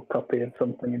digital copy of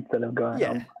something instead of going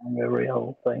out and buying a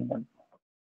real thing. And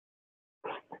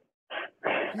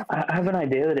I have an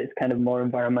idea that it's kind of more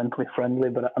environmentally friendly,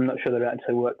 but I'm not sure that it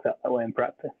actually works out that way in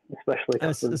practice, especially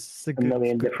because there's a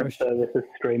million different services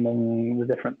streaming the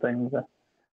different things.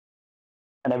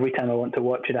 And every time I want to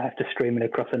watch it, I have to stream it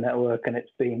across a network, and it's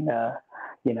been,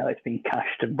 it's been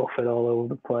cached and buffered all over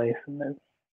the place. And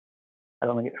I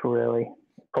don't think it's probably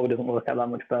doesn't work out that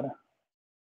much better.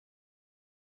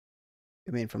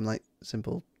 I mean, from like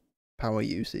simple power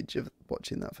usage of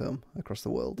watching that film across the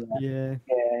world. Yeah.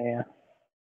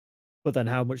 But then,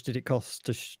 how much did it cost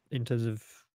in terms of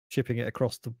shipping it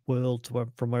across the world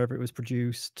from wherever it was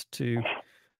produced to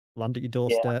land at your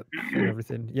doorstep and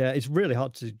everything? Yeah, it's really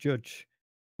hard to judge.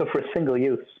 But for a single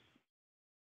use,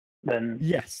 then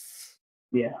yes,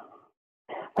 yeah.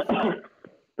 But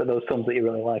those films that you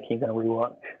really like, you're going to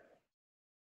rewatch.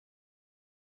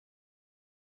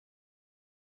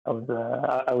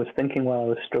 I was thinking while I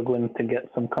was struggling to get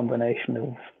some combination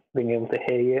of being able to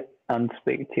hear you and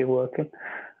speak to you working,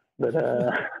 but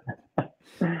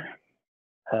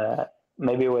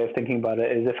maybe a way of thinking about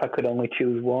it is if I could only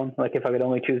choose one, like if I could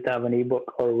only choose to have an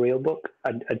ebook or a real book,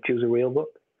 I'd choose a real book.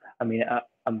 I mean,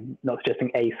 I'm not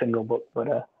suggesting a single book, but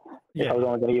if I was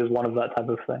only going to use one of that type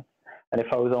of thing, and if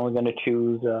I was only going to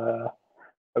choose a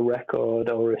record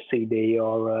or a CD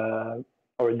or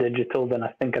a digital, then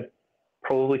I think I'd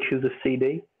probably choose a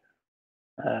CD.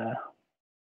 I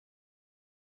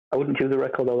wouldn't choose a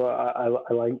record, although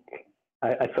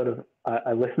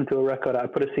I listen to a record, I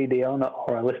put a CD on,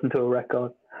 or I listen to a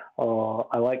record, or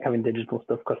I like having digital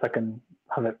stuff because I can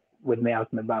have it with me out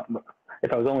and about. But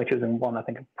if I was only choosing one, I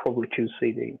think I'd probably choose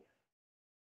CD.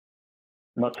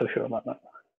 I'm not so sure about that.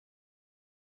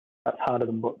 That's harder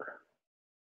than book.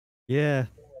 Yeah,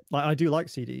 I do like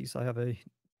CDs. I have a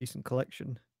decent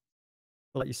collection.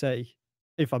 But like you say,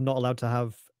 if I'm not allowed to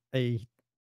have a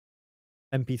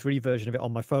MP3 version of it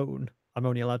on my phone, I'm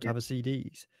only allowed to have a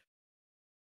CDs.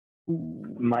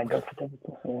 Might go for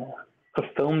digital. Yeah. For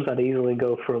films, I'd easily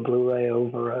go for a Blu-ray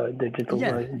over a digital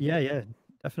version. Yeah,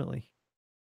 definitely.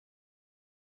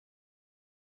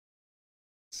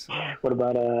 What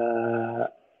about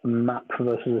a map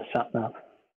versus a sat nav?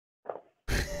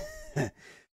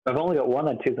 I've only got one.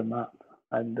 I'd choose a map,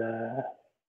 and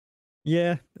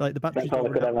yeah, like the battery. That's all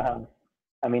I could ever have.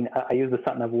 I mean, I use the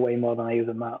sat nav way more than I use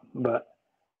a map. But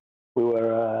we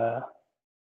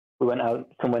went out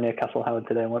somewhere near Castle Howard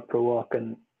today and went for a walk,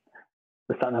 and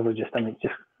the sat nav was just kind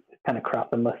of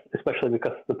crap, especially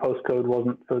because the postcode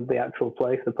wasn't for the actual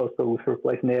place. The postcode was for a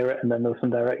place near it, and then there were some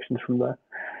directions from there.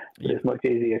 But it's much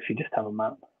easier if you just have a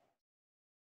map.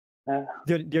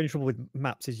 The only trouble with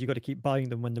maps is you got to keep buying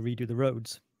them when they redo the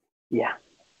roads. Yeah,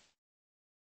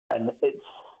 and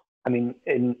I mean,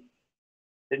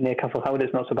 near Castle Howard,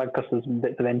 it's not so bad because there's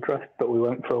bits of interest, but we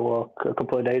went for a walk a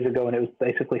couple of days ago and it was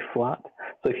basically flat.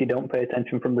 So if you don't pay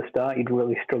attention from the start, you'd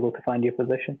really struggle to find your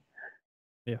position.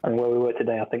 Yeah. And where we were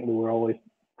today, I think there were always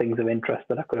things of interest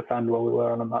that I could have found where we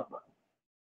were on a map.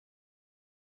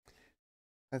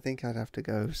 I think I'd have to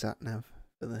go sat nav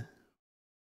for the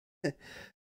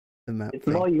the map. It's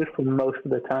thing. more useful most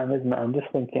of the time, isn't it? I'm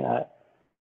just thinking.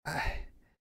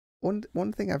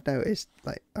 One thing I've noticed,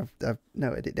 like I've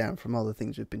noted it down from all the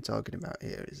things we've been talking about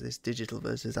here, is this digital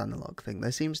versus analog thing.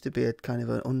 There seems to be a kind of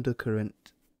an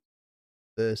undercurrent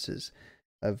versus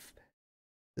of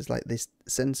there's like this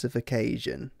sense of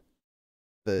occasion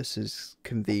versus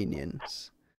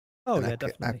convenience. Oh And yeah,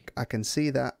 definitely. I can see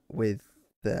that with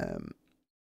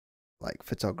like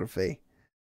photography.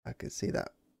 I could see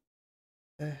that.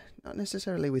 Not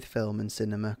necessarily with film and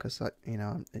cinema, because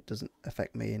it doesn't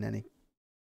affect me in any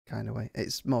kind of way.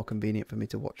 It's more convenient for me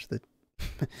to watch the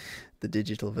the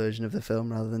digital version of the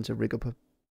film rather than to rig up a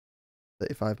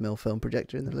 35mm film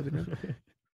projector in the living room.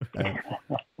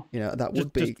 That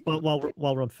would be just while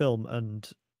we're on film and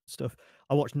stuff.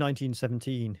 I watched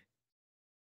 1917.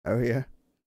 Oh yeah,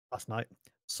 last night.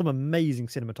 Some amazing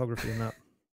cinematography in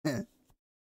that.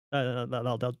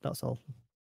 That's all.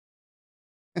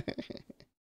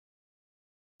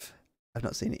 I've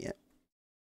not seen it yet.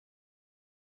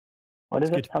 What is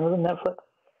It's it? Amazon, Netflix?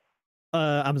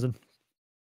 Amazon.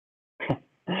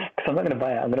 Because I'm not going to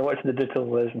buy it. I'm going to watch the digital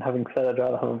version. Having said I'd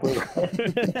rather have a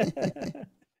Blu-ray.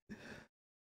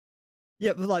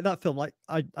 Yeah, but like that film, like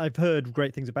I've heard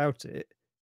great things about it,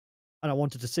 and I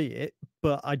wanted to see it,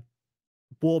 but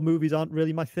war movies aren't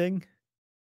really my thing,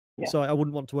 so I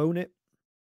wouldn't want to own it.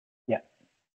 Yeah.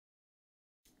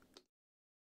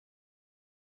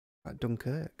 Like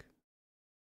Dunkirk.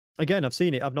 Again, I've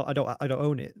seen it. I don't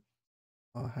own it.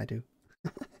 Oh, I do.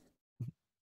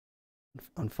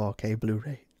 On 4K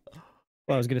Blu-ray.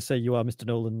 Well, I was going to say you are Mr.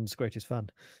 Nolan's greatest fan.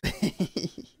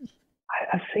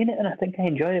 I've seen it and I think I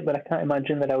enjoyed it, but I can't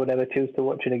imagine that I would ever choose to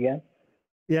watch it again.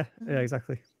 Yeah,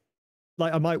 exactly.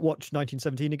 Like I might watch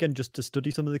 1917 again just to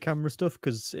study some of the camera stuff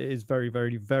because it is very,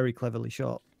 very, very cleverly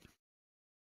shot.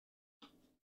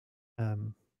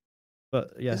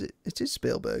 But yeah, it is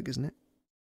Spielberg, isn't it?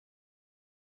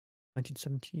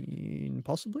 1917,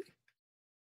 possibly.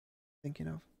 Thinking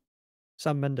of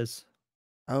Sam Mendes.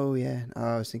 Oh yeah,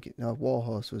 I was thinking. No,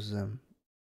 Warhorse was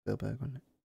Spielberg, wasn't it?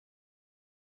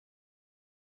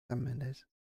 Sam Mendes.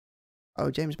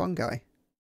 Oh, James Bond guy.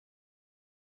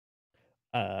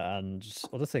 And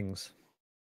other things.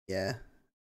 Yeah,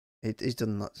 he's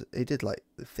done lots. He did like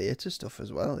the theatre stuff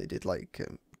as well. He did like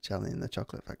Charlie and the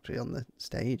Chocolate Factory on the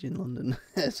stage in London.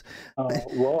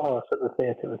 Warhorse at the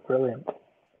theatre was brilliant.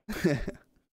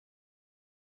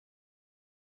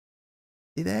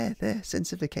 There,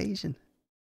 sense of occasion.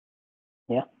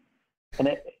 Yeah, and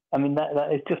that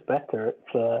is just better.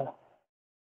 It's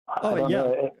I don't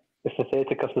know, if the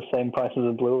theatre cost the same price as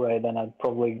a Blu-ray, then I'd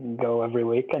probably go every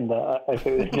weekend. If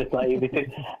it was just that easy to,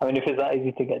 if it's that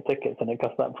easy to get tickets and it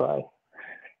costs that price.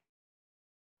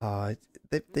 Oh,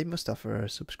 they must offer a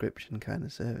subscription kind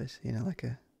of service, like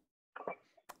a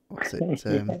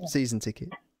season ticket.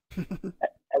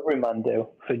 Every man do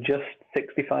for just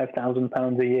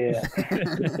 £65,000 a year.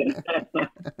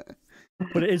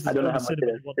 But it is. I don't know how much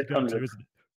cinema it is. you want to go to, isn't it?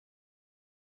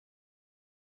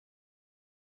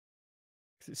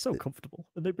 It's so comfortable,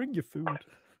 and they bring you food.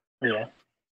 Yeah.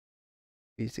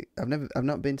 I've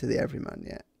not been to the Everyman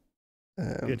yet.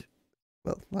 Good.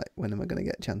 Well, like when am I going to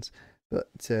get a chance? But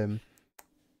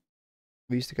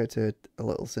we used to go to a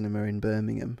little cinema in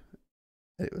Birmingham.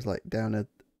 It was like down a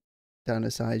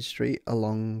side street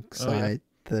alongside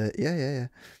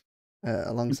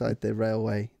alongside the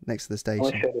railway next to the station.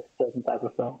 I showed a certain type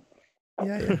of film.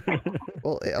 Yeah.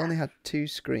 Well, it only had 2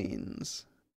 screens,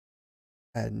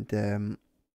 and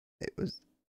it was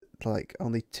like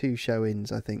only 2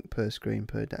 showings, I think, per screen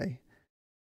per day.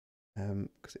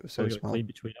 Because it was so small. Clean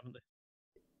between, haven't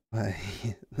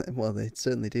they? Well, they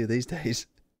certainly do these days.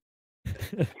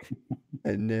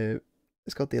 And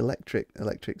it's called the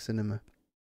Electric Cinema,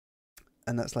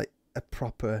 and that's like a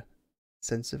proper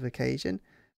sense of occasion.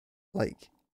 Like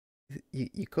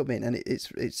you come in and it's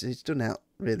done out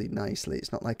really nicely.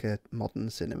 It's not like a modern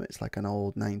cinema. It's like an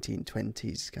old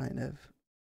 1920s kind of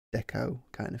deco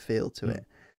kind of feel to it.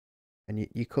 And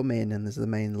you come in and there's the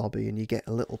main lobby and you get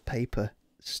a little paper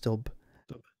stub.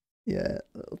 Yeah,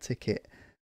 little ticket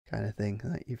kind of thing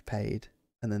that you've paid.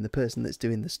 And then the person that's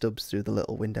doing the stubs through the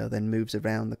little window then moves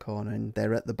around the corner and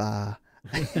they're at the bar.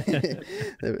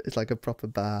 It's like a proper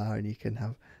bar, and you can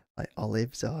have like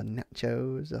olives or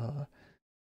nachos or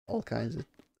all kinds of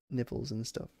nibbles and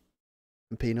stuff.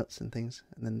 and peanuts and things,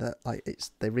 and then that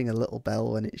they ring a little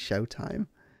bell when it's showtime,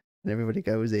 and everybody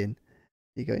goes in.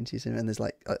 You go into your cinema, and there's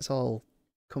it's all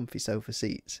comfy sofa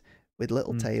seats with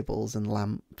little tables and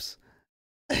lamps,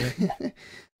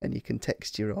 and you can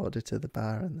text your order to the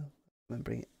bar and they'll come and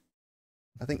bring it.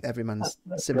 I think Everyman's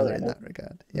similar in that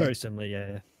regard. Yeah. Very similar,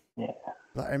 yeah.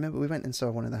 Like, I remember we went and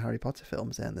saw one of the Harry Potter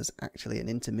films there, and there's actually an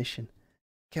intermission.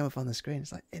 Came up on the screen.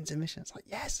 It's like, intermission. It's like,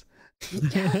 yes,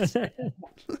 yes.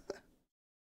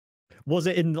 Was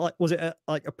it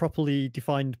a properly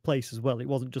defined place as well? It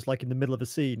wasn't just like in the middle of a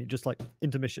scene. It just like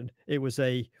intermission. It was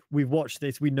we've watched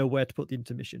this. We know where to put the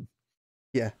intermission.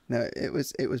 Yeah, no, it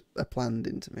was a planned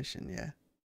intermission. Yeah,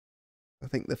 I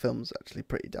think the film's actually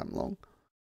pretty damn long.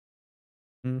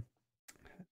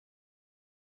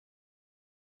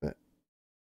 But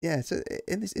yeah, so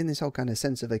in this whole kind of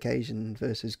sense of occasion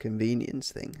versus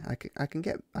convenience thing, I can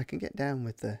get down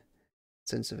with the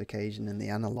sense of occasion and the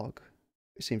analog.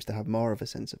 It seems to have more of a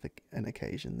sense of an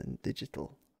occasion than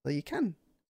digital. Though you can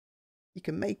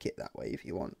make it that way if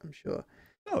you want, I'm sure.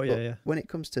 Oh yeah, yeah. When it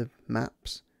comes to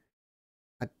maps,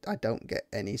 I don't get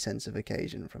any sense of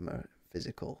occasion from a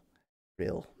physical,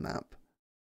 real map.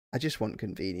 I just want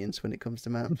convenience when it comes to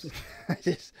maps.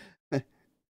 There's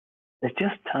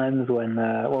just times when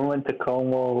we went to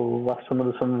Cornwall last summer,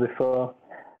 the summer before,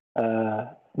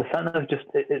 the sat-nav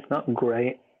it's not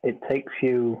great. It takes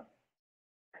you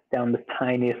down the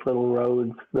tiniest little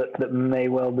roads that may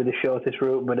well be the shortest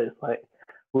route, but it's like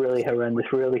really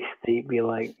horrendous, really steep. You're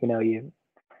like,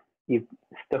 you're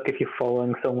stuck if you're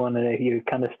following someone, and you're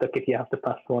kind of stuck if you have to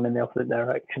pass someone in the opposite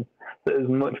direction. So it's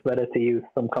much better to use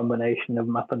some combination of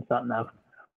map and sat nav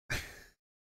to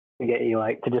get you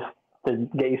to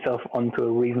get yourself onto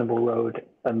a reasonable road,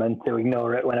 and then to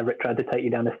ignore it whenever it tried to take you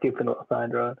down a stupid little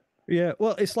side road. Yeah,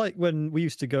 well, it's like when we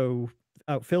used to go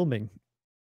out filming.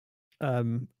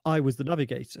 I was the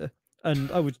navigator,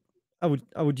 and I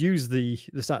would use the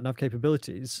sat nav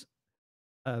capabilities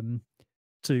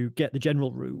to get the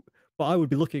general route, but I would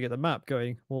be looking at the map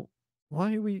going, well,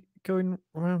 why are we going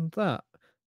around that?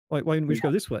 Why wouldn't we just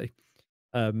go this way?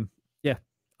 Yeah,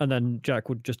 and then Jack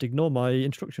would just ignore my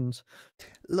instructions.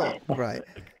 Look, right,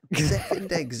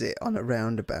 second exit on a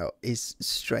roundabout is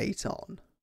straight on.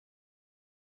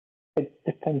 It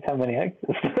depends how many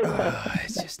exits.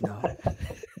 It's just not.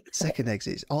 Second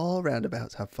exits. All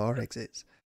roundabouts have 4 exits.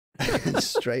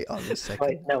 Straight on the second.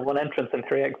 Wait, no, 1 entrance and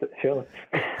 3 exits, surely.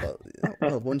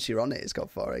 Well, once you're on it, it's got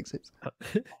 4 exits.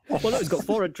 Well, no, it's got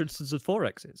 4 entrances and 4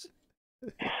 exits.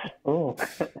 Oh.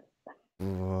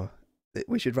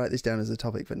 We should write this down as a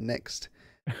topic for next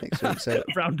week. So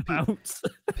roundabouts.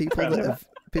 People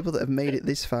that have made it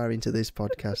this far into this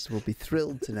podcast will be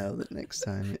thrilled to know that next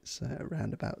time it's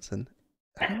roundabouts. And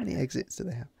how many exits do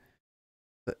they have?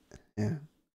 But yeah.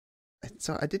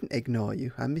 So I didn't ignore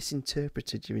you. I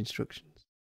misinterpreted your instructions.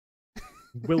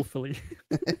 Willfully.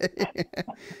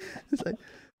 It's like,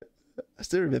 I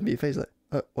still remember your face like,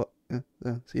 oh, what?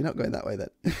 So you're not going that way then?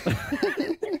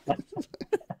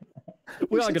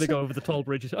 We are going to go over the toll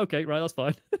bridges. Okay, right, that's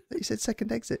fine. You said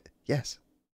second exit. Yes.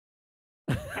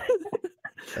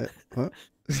 What?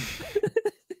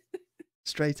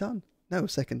 Straight on. No,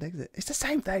 second exit. It's the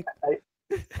same thing.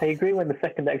 I agree when the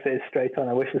second exit is straight on.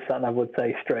 I wish the sat nav would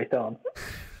say straight on.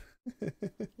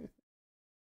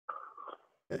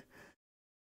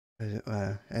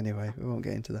 Anyway, we won't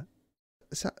get into that.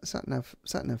 Sat nav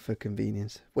for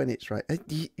convenience when it's right.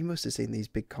 You must have seen these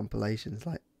big compilations,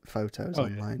 like photos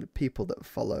online of people that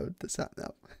followed the sat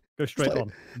nav. Go straight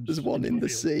on. There's one in the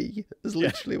sea. There's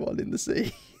literally one in the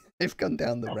sea. They've gone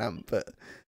down the ramp at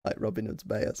like Robin Hood's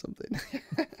Bay or something.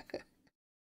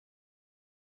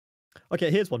 Okay,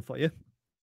 here's one for you.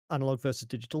 Analog versus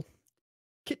digital.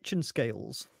 Kitchen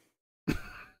scales.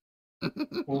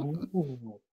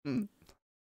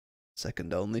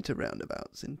 Second only to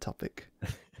roundabouts in topic.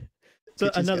 So,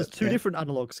 and now there's 2 different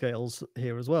analog scales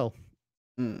here as well.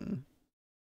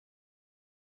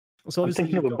 So I'm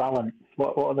thinking of a balance.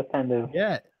 What are the kind of...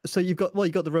 Yeah, so you've got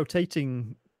the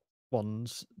rotating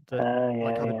ones that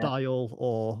have a dial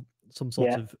or some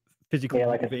sort of physical... Yeah,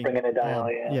 like a spring and a dial,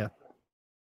 yeah.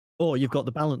 Or you've got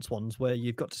the balance ones where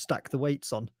you've got to stack the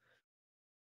weights on.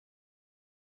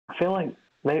 I feel like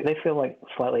they feel like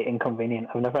slightly inconvenient.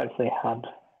 I've never actually had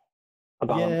a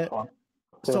balance one.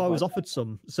 So I was offered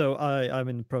some. So I'm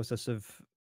in the process of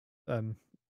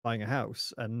buying a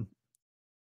house, and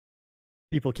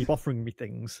people keep offering me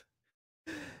things.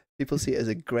 People see it as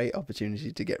a great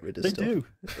opportunity to get rid of stuff.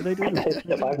 They do.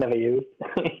 Stuff I've never used.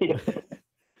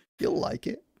 You'll like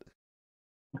it.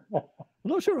 I'm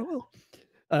not sure I will.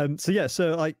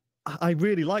 So I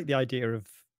really like the idea of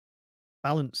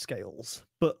balance scales,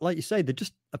 but like you say, they're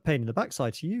just a pain in the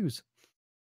backside to use.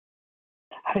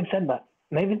 Having said that,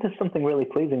 maybe there's something really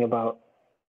pleasing about,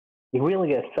 you really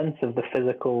get a sense of the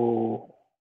physical,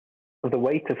 of the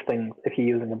weight of things if you're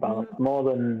using a balance. More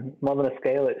than a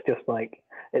scale, it's just like,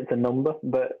 it's a number,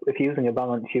 but if you're using a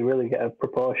balance, you really get a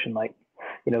proportion, like,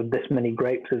 you know, this many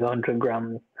grapes is 100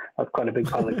 grams, that's quite a big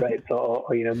pile of grapes, or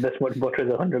you know, this much butter is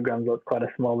 100 grams, that's quite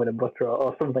a small bit of butter,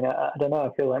 or something. I don't know,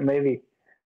 I feel like maybe,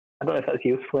 I don't know if that's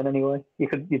useful in any way.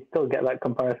 You'd still get that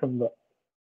comparison, but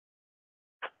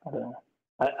I don't know.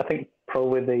 I think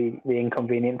probably the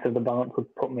inconvenience of the balance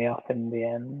would put me off in the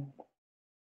end.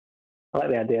 I like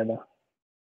the idea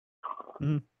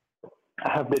though.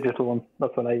 I have digital ones,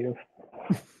 that's what I use.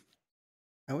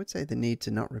 I would say the need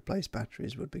to not replace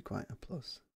batteries would be quite a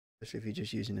plus, especially if you're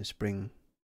just using a spring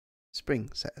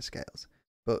set of scales.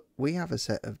 But we have a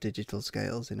set of digital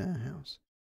scales in our house,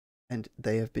 and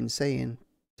they have been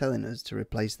telling us to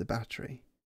replace the battery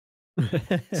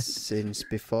since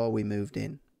before we moved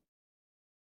in.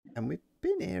 And we've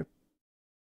been here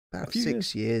about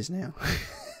 6 years now.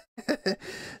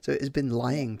 So it has been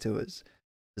lying to us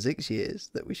for 6 years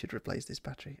that we should replace this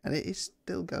battery, and it is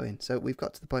still going. So we've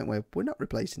got to the point where we're not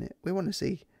replacing it. We want to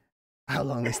see how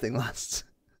long this thing lasts.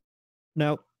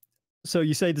 Now, so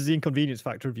you say there's the inconvenience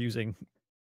factor of using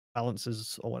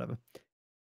balances or whatever.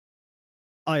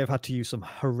 I have had to use some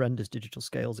horrendous digital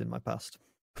scales in my past.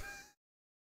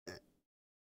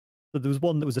 So there was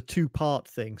one that was a two-part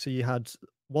thing. So you had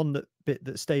one bit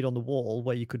that stayed on the wall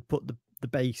where you could put the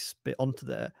base bit onto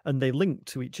there, and they linked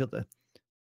to each other,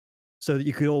 so that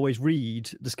you could always read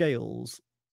the scales.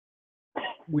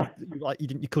 With like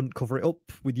you couldn't cover it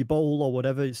up with your bowl or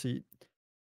whatever, so you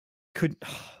couldn't.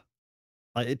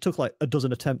 Like, it took like a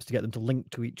dozen attempts to get them to link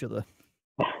to each other.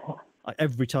 Like,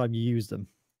 every time you use them,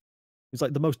 it's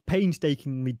like the most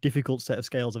painstakingly difficult set of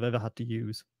scales I've ever had to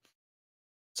use.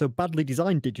 So badly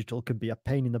designed digital can be a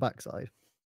pain in the backside.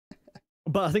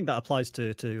 But I think that applies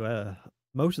to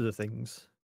most of the things.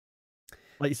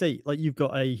 Like you say, like you've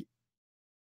got a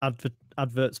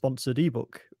advert sponsored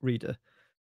ebook reader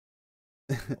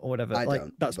or whatever.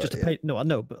 That's just a pain. No, I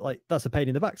know, but like that's a pain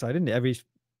in the backside, isn't it? Every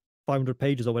 500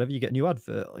 pages or whatever, you get a new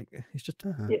advert. Like, it's just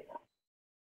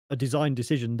a design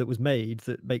decision that was made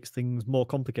that makes things more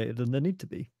complicated than they need to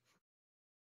be.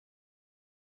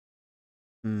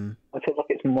 I feel like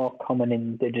it's more common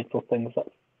in digital things. That's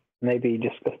maybe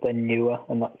just because they're newer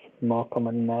and that's more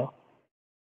common now.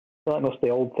 I feel like most of the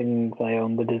old things I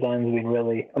own, the designs have been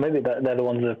really, or maybe they're the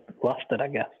ones that have lasted, I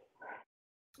guess.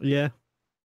 Yeah.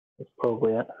 That's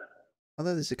probably it.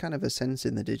 Although there's a kind of a sense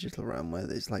in the digital realm where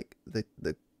there's like the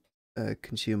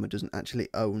consumer doesn't actually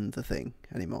own the thing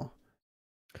anymore.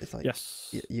 It's like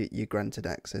you're granted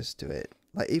access to it.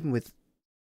 Like even with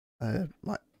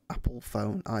like Apple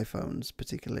iPhones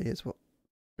particularly is what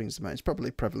brings to mind. It's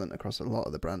probably prevalent across a lot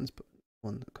of the brands, but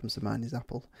one that comes to mind is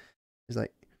Apple. It's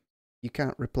like you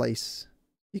can't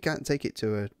take it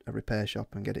to a repair shop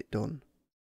and get it done.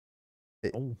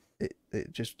 It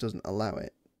just doesn't allow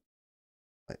it.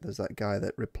 Like there's that guy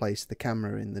that replaced the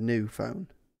camera in the new phone,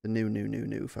 the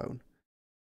new phone.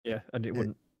 Yeah, and it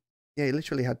wouldn't. Yeah, he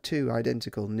literally had two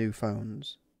identical new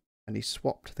phones, and he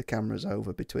swapped the cameras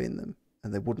over between them,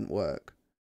 and they wouldn't work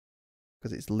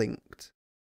because it's linked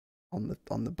on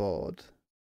the board.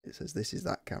 It says this is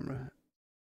that camera,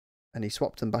 and he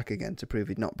swapped them back again to prove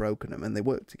he'd not broken them, and they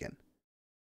worked again.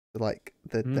 So like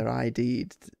they're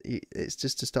ID'd. It's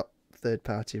just to stop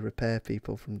third-party repair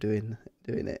people from doing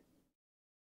it.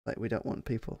 Like, we don't want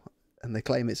people, and they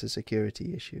claim it's a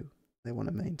security issue. They want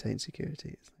to maintain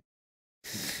security. It's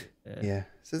like, yeah.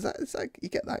 So it's like you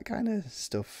get that kind of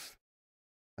stuff.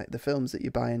 Like the films that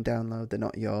you buy and download, they're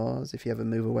not yours. If you ever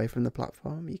move away from the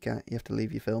platform, you have to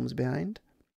leave your films behind.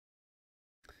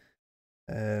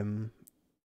 Like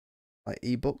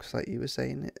ebooks, like you were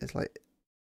saying, it's like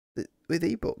with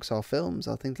ebooks or films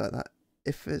or things like that.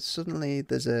 If suddenly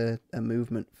there's a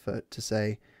movement to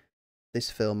say this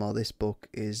film or this book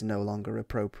is no longer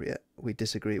appropriate, we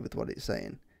disagree with what it's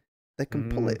saying, they can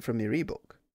pull it from your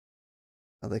ebook,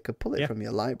 or they could pull it from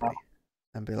your library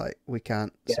and be like, we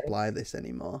can't supply this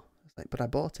anymore. It's like, but I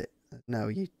bought it. No,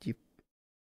 you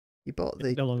bought the.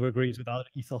 It no longer agrees with our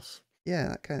ethos. Yeah,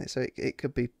 that kind of. So it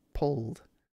could be pulled.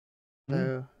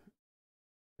 So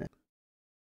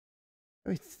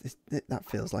that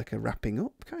feels like a wrapping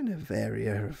up kind of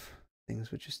area of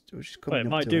things. We're just coming. Well, it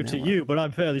might do to you, but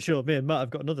I'm fairly sure me and Matt have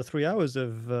got another 3 hours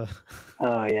of. Oh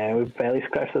yeah, we've barely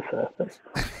scratched the surface.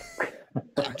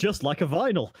 Just like a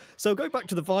vinyl. So going back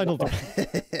to the vinyl.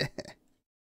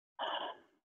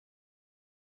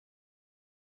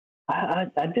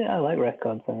 I like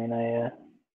records. I mean,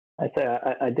 I say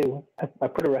I do. I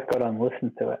put a record on,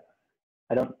 listen to it.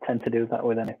 I don't tend to do that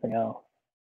with anything else.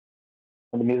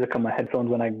 And the music on my headphones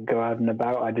when I go out and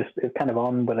about, it's kind of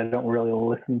on, but I don't really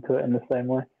listen to it in the same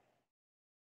way.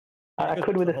 I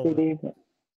could with a CD.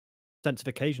 Sense of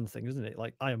occasion thing, isn't it?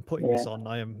 Like, I am putting this on,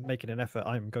 I am making an effort,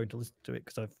 I am going to listen to it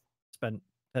because I've spent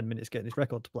 10 minutes getting this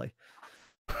record to play.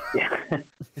 Yeah.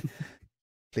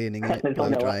 Cleaning it,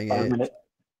 blow drying it.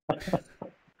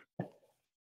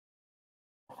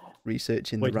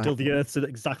 Researching Wait until the Earth's at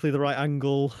exactly the right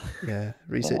angle. Yeah,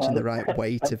 researching the right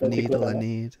weight of needle I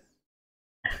need.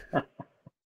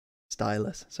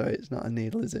 Stylus. Sorry, it's not a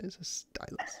needle, is it? It's a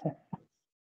stylus.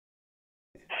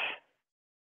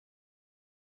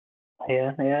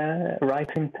 Yeah.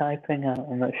 Writing, typing,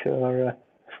 I'm not sure.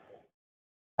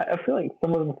 I feel like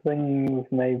some of the things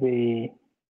maybe...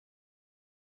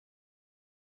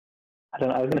 I don't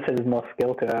know, I was going to say there's more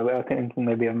skill to it. I was thinking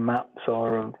maybe of maps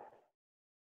or of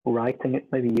writing.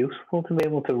 It's maybe useful to be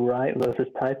able to write versus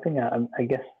typing. I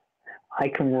guess I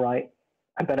can write.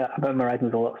 I bet my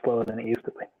writing's a lot slower than it used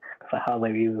to be because I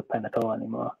hardly use a pen at all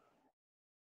anymore.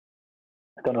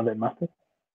 I don't know if it matters.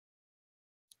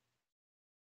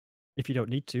 If you don't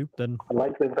need to, then... I'd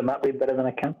like to be able to map read better than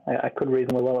I can. I could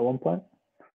reasonably well at one point.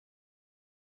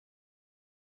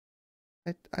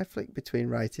 I flick between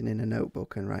writing in a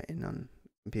notebook and writing on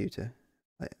computer.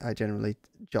 I generally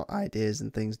jot ideas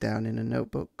and things down in a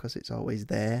notebook because it's always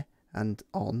there and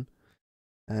on,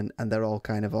 and they're all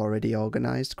kind of already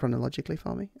organised chronologically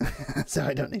for me, so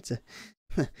I don't need to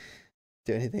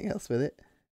do anything else with it.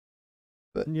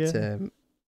 But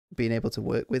being able to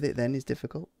work with it then is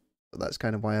difficult. But that's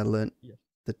kind of why I learnt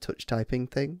the touch typing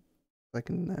thing. I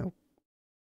can now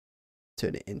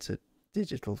turn it into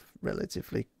digital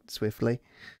relatively swiftly.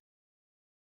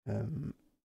 I'll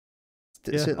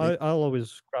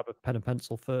always grab a pen and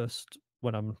pencil first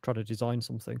when I'm trying to design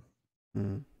something.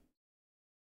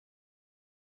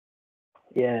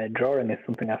 Yeah, drawing is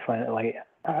something I find like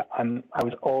I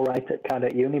was all right at CAD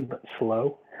at uni, but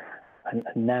slow. And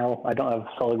now I don't have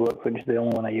SolidWorks, which is the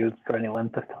only one I use for any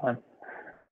length of time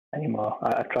anymore.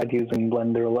 I've tried using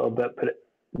Blender a little bit, but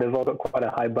they've all got quite a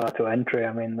high bar to entry.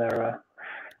 I mean, they're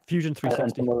Fusion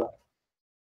 360.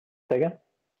 Say again?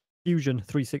 Fusion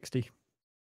 360.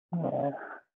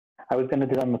 I was going to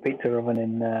design the pizza oven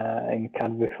in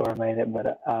CAD before I made it,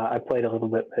 but I played a little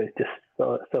bit, but it's just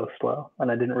so slow, and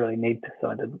I didn't really need to, so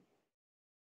I didn't.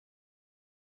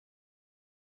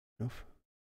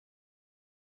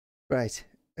 Right,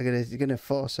 you're gonna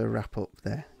force a wrap up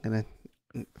there.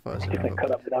 Force a wrap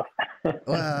up.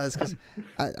 Well, it's because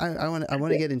I want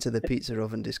to get into the pizza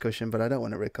oven discussion, but I don't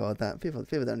want to record that. People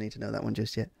don't need to know that one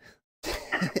just yet.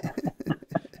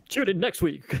 Tune in next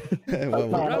week.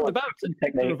 Roundabouts and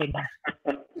technique.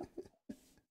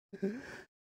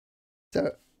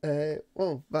 So,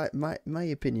 my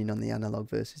opinion on the analog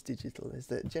versus digital is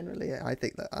that generally I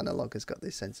think that analog has got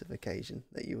this sense of occasion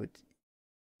that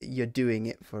you're doing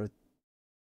it for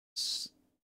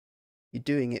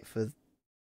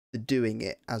the doing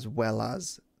it as well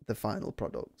as the final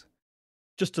product.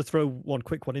 Just to throw one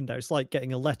quick one in there, it's like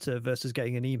getting a letter versus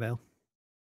getting an email.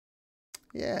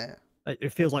 Yeah.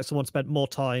 It feels like someone spent more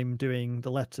time doing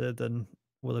the letter than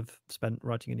will have spent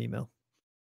writing an email.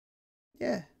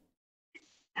 Yeah.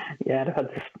 Yeah, I'd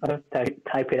have to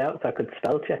type it out so I could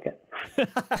spell check it.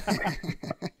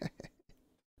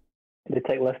 It'd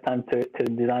take less time to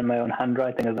design my own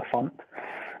handwriting as a font,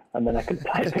 and then I could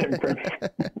type it in print.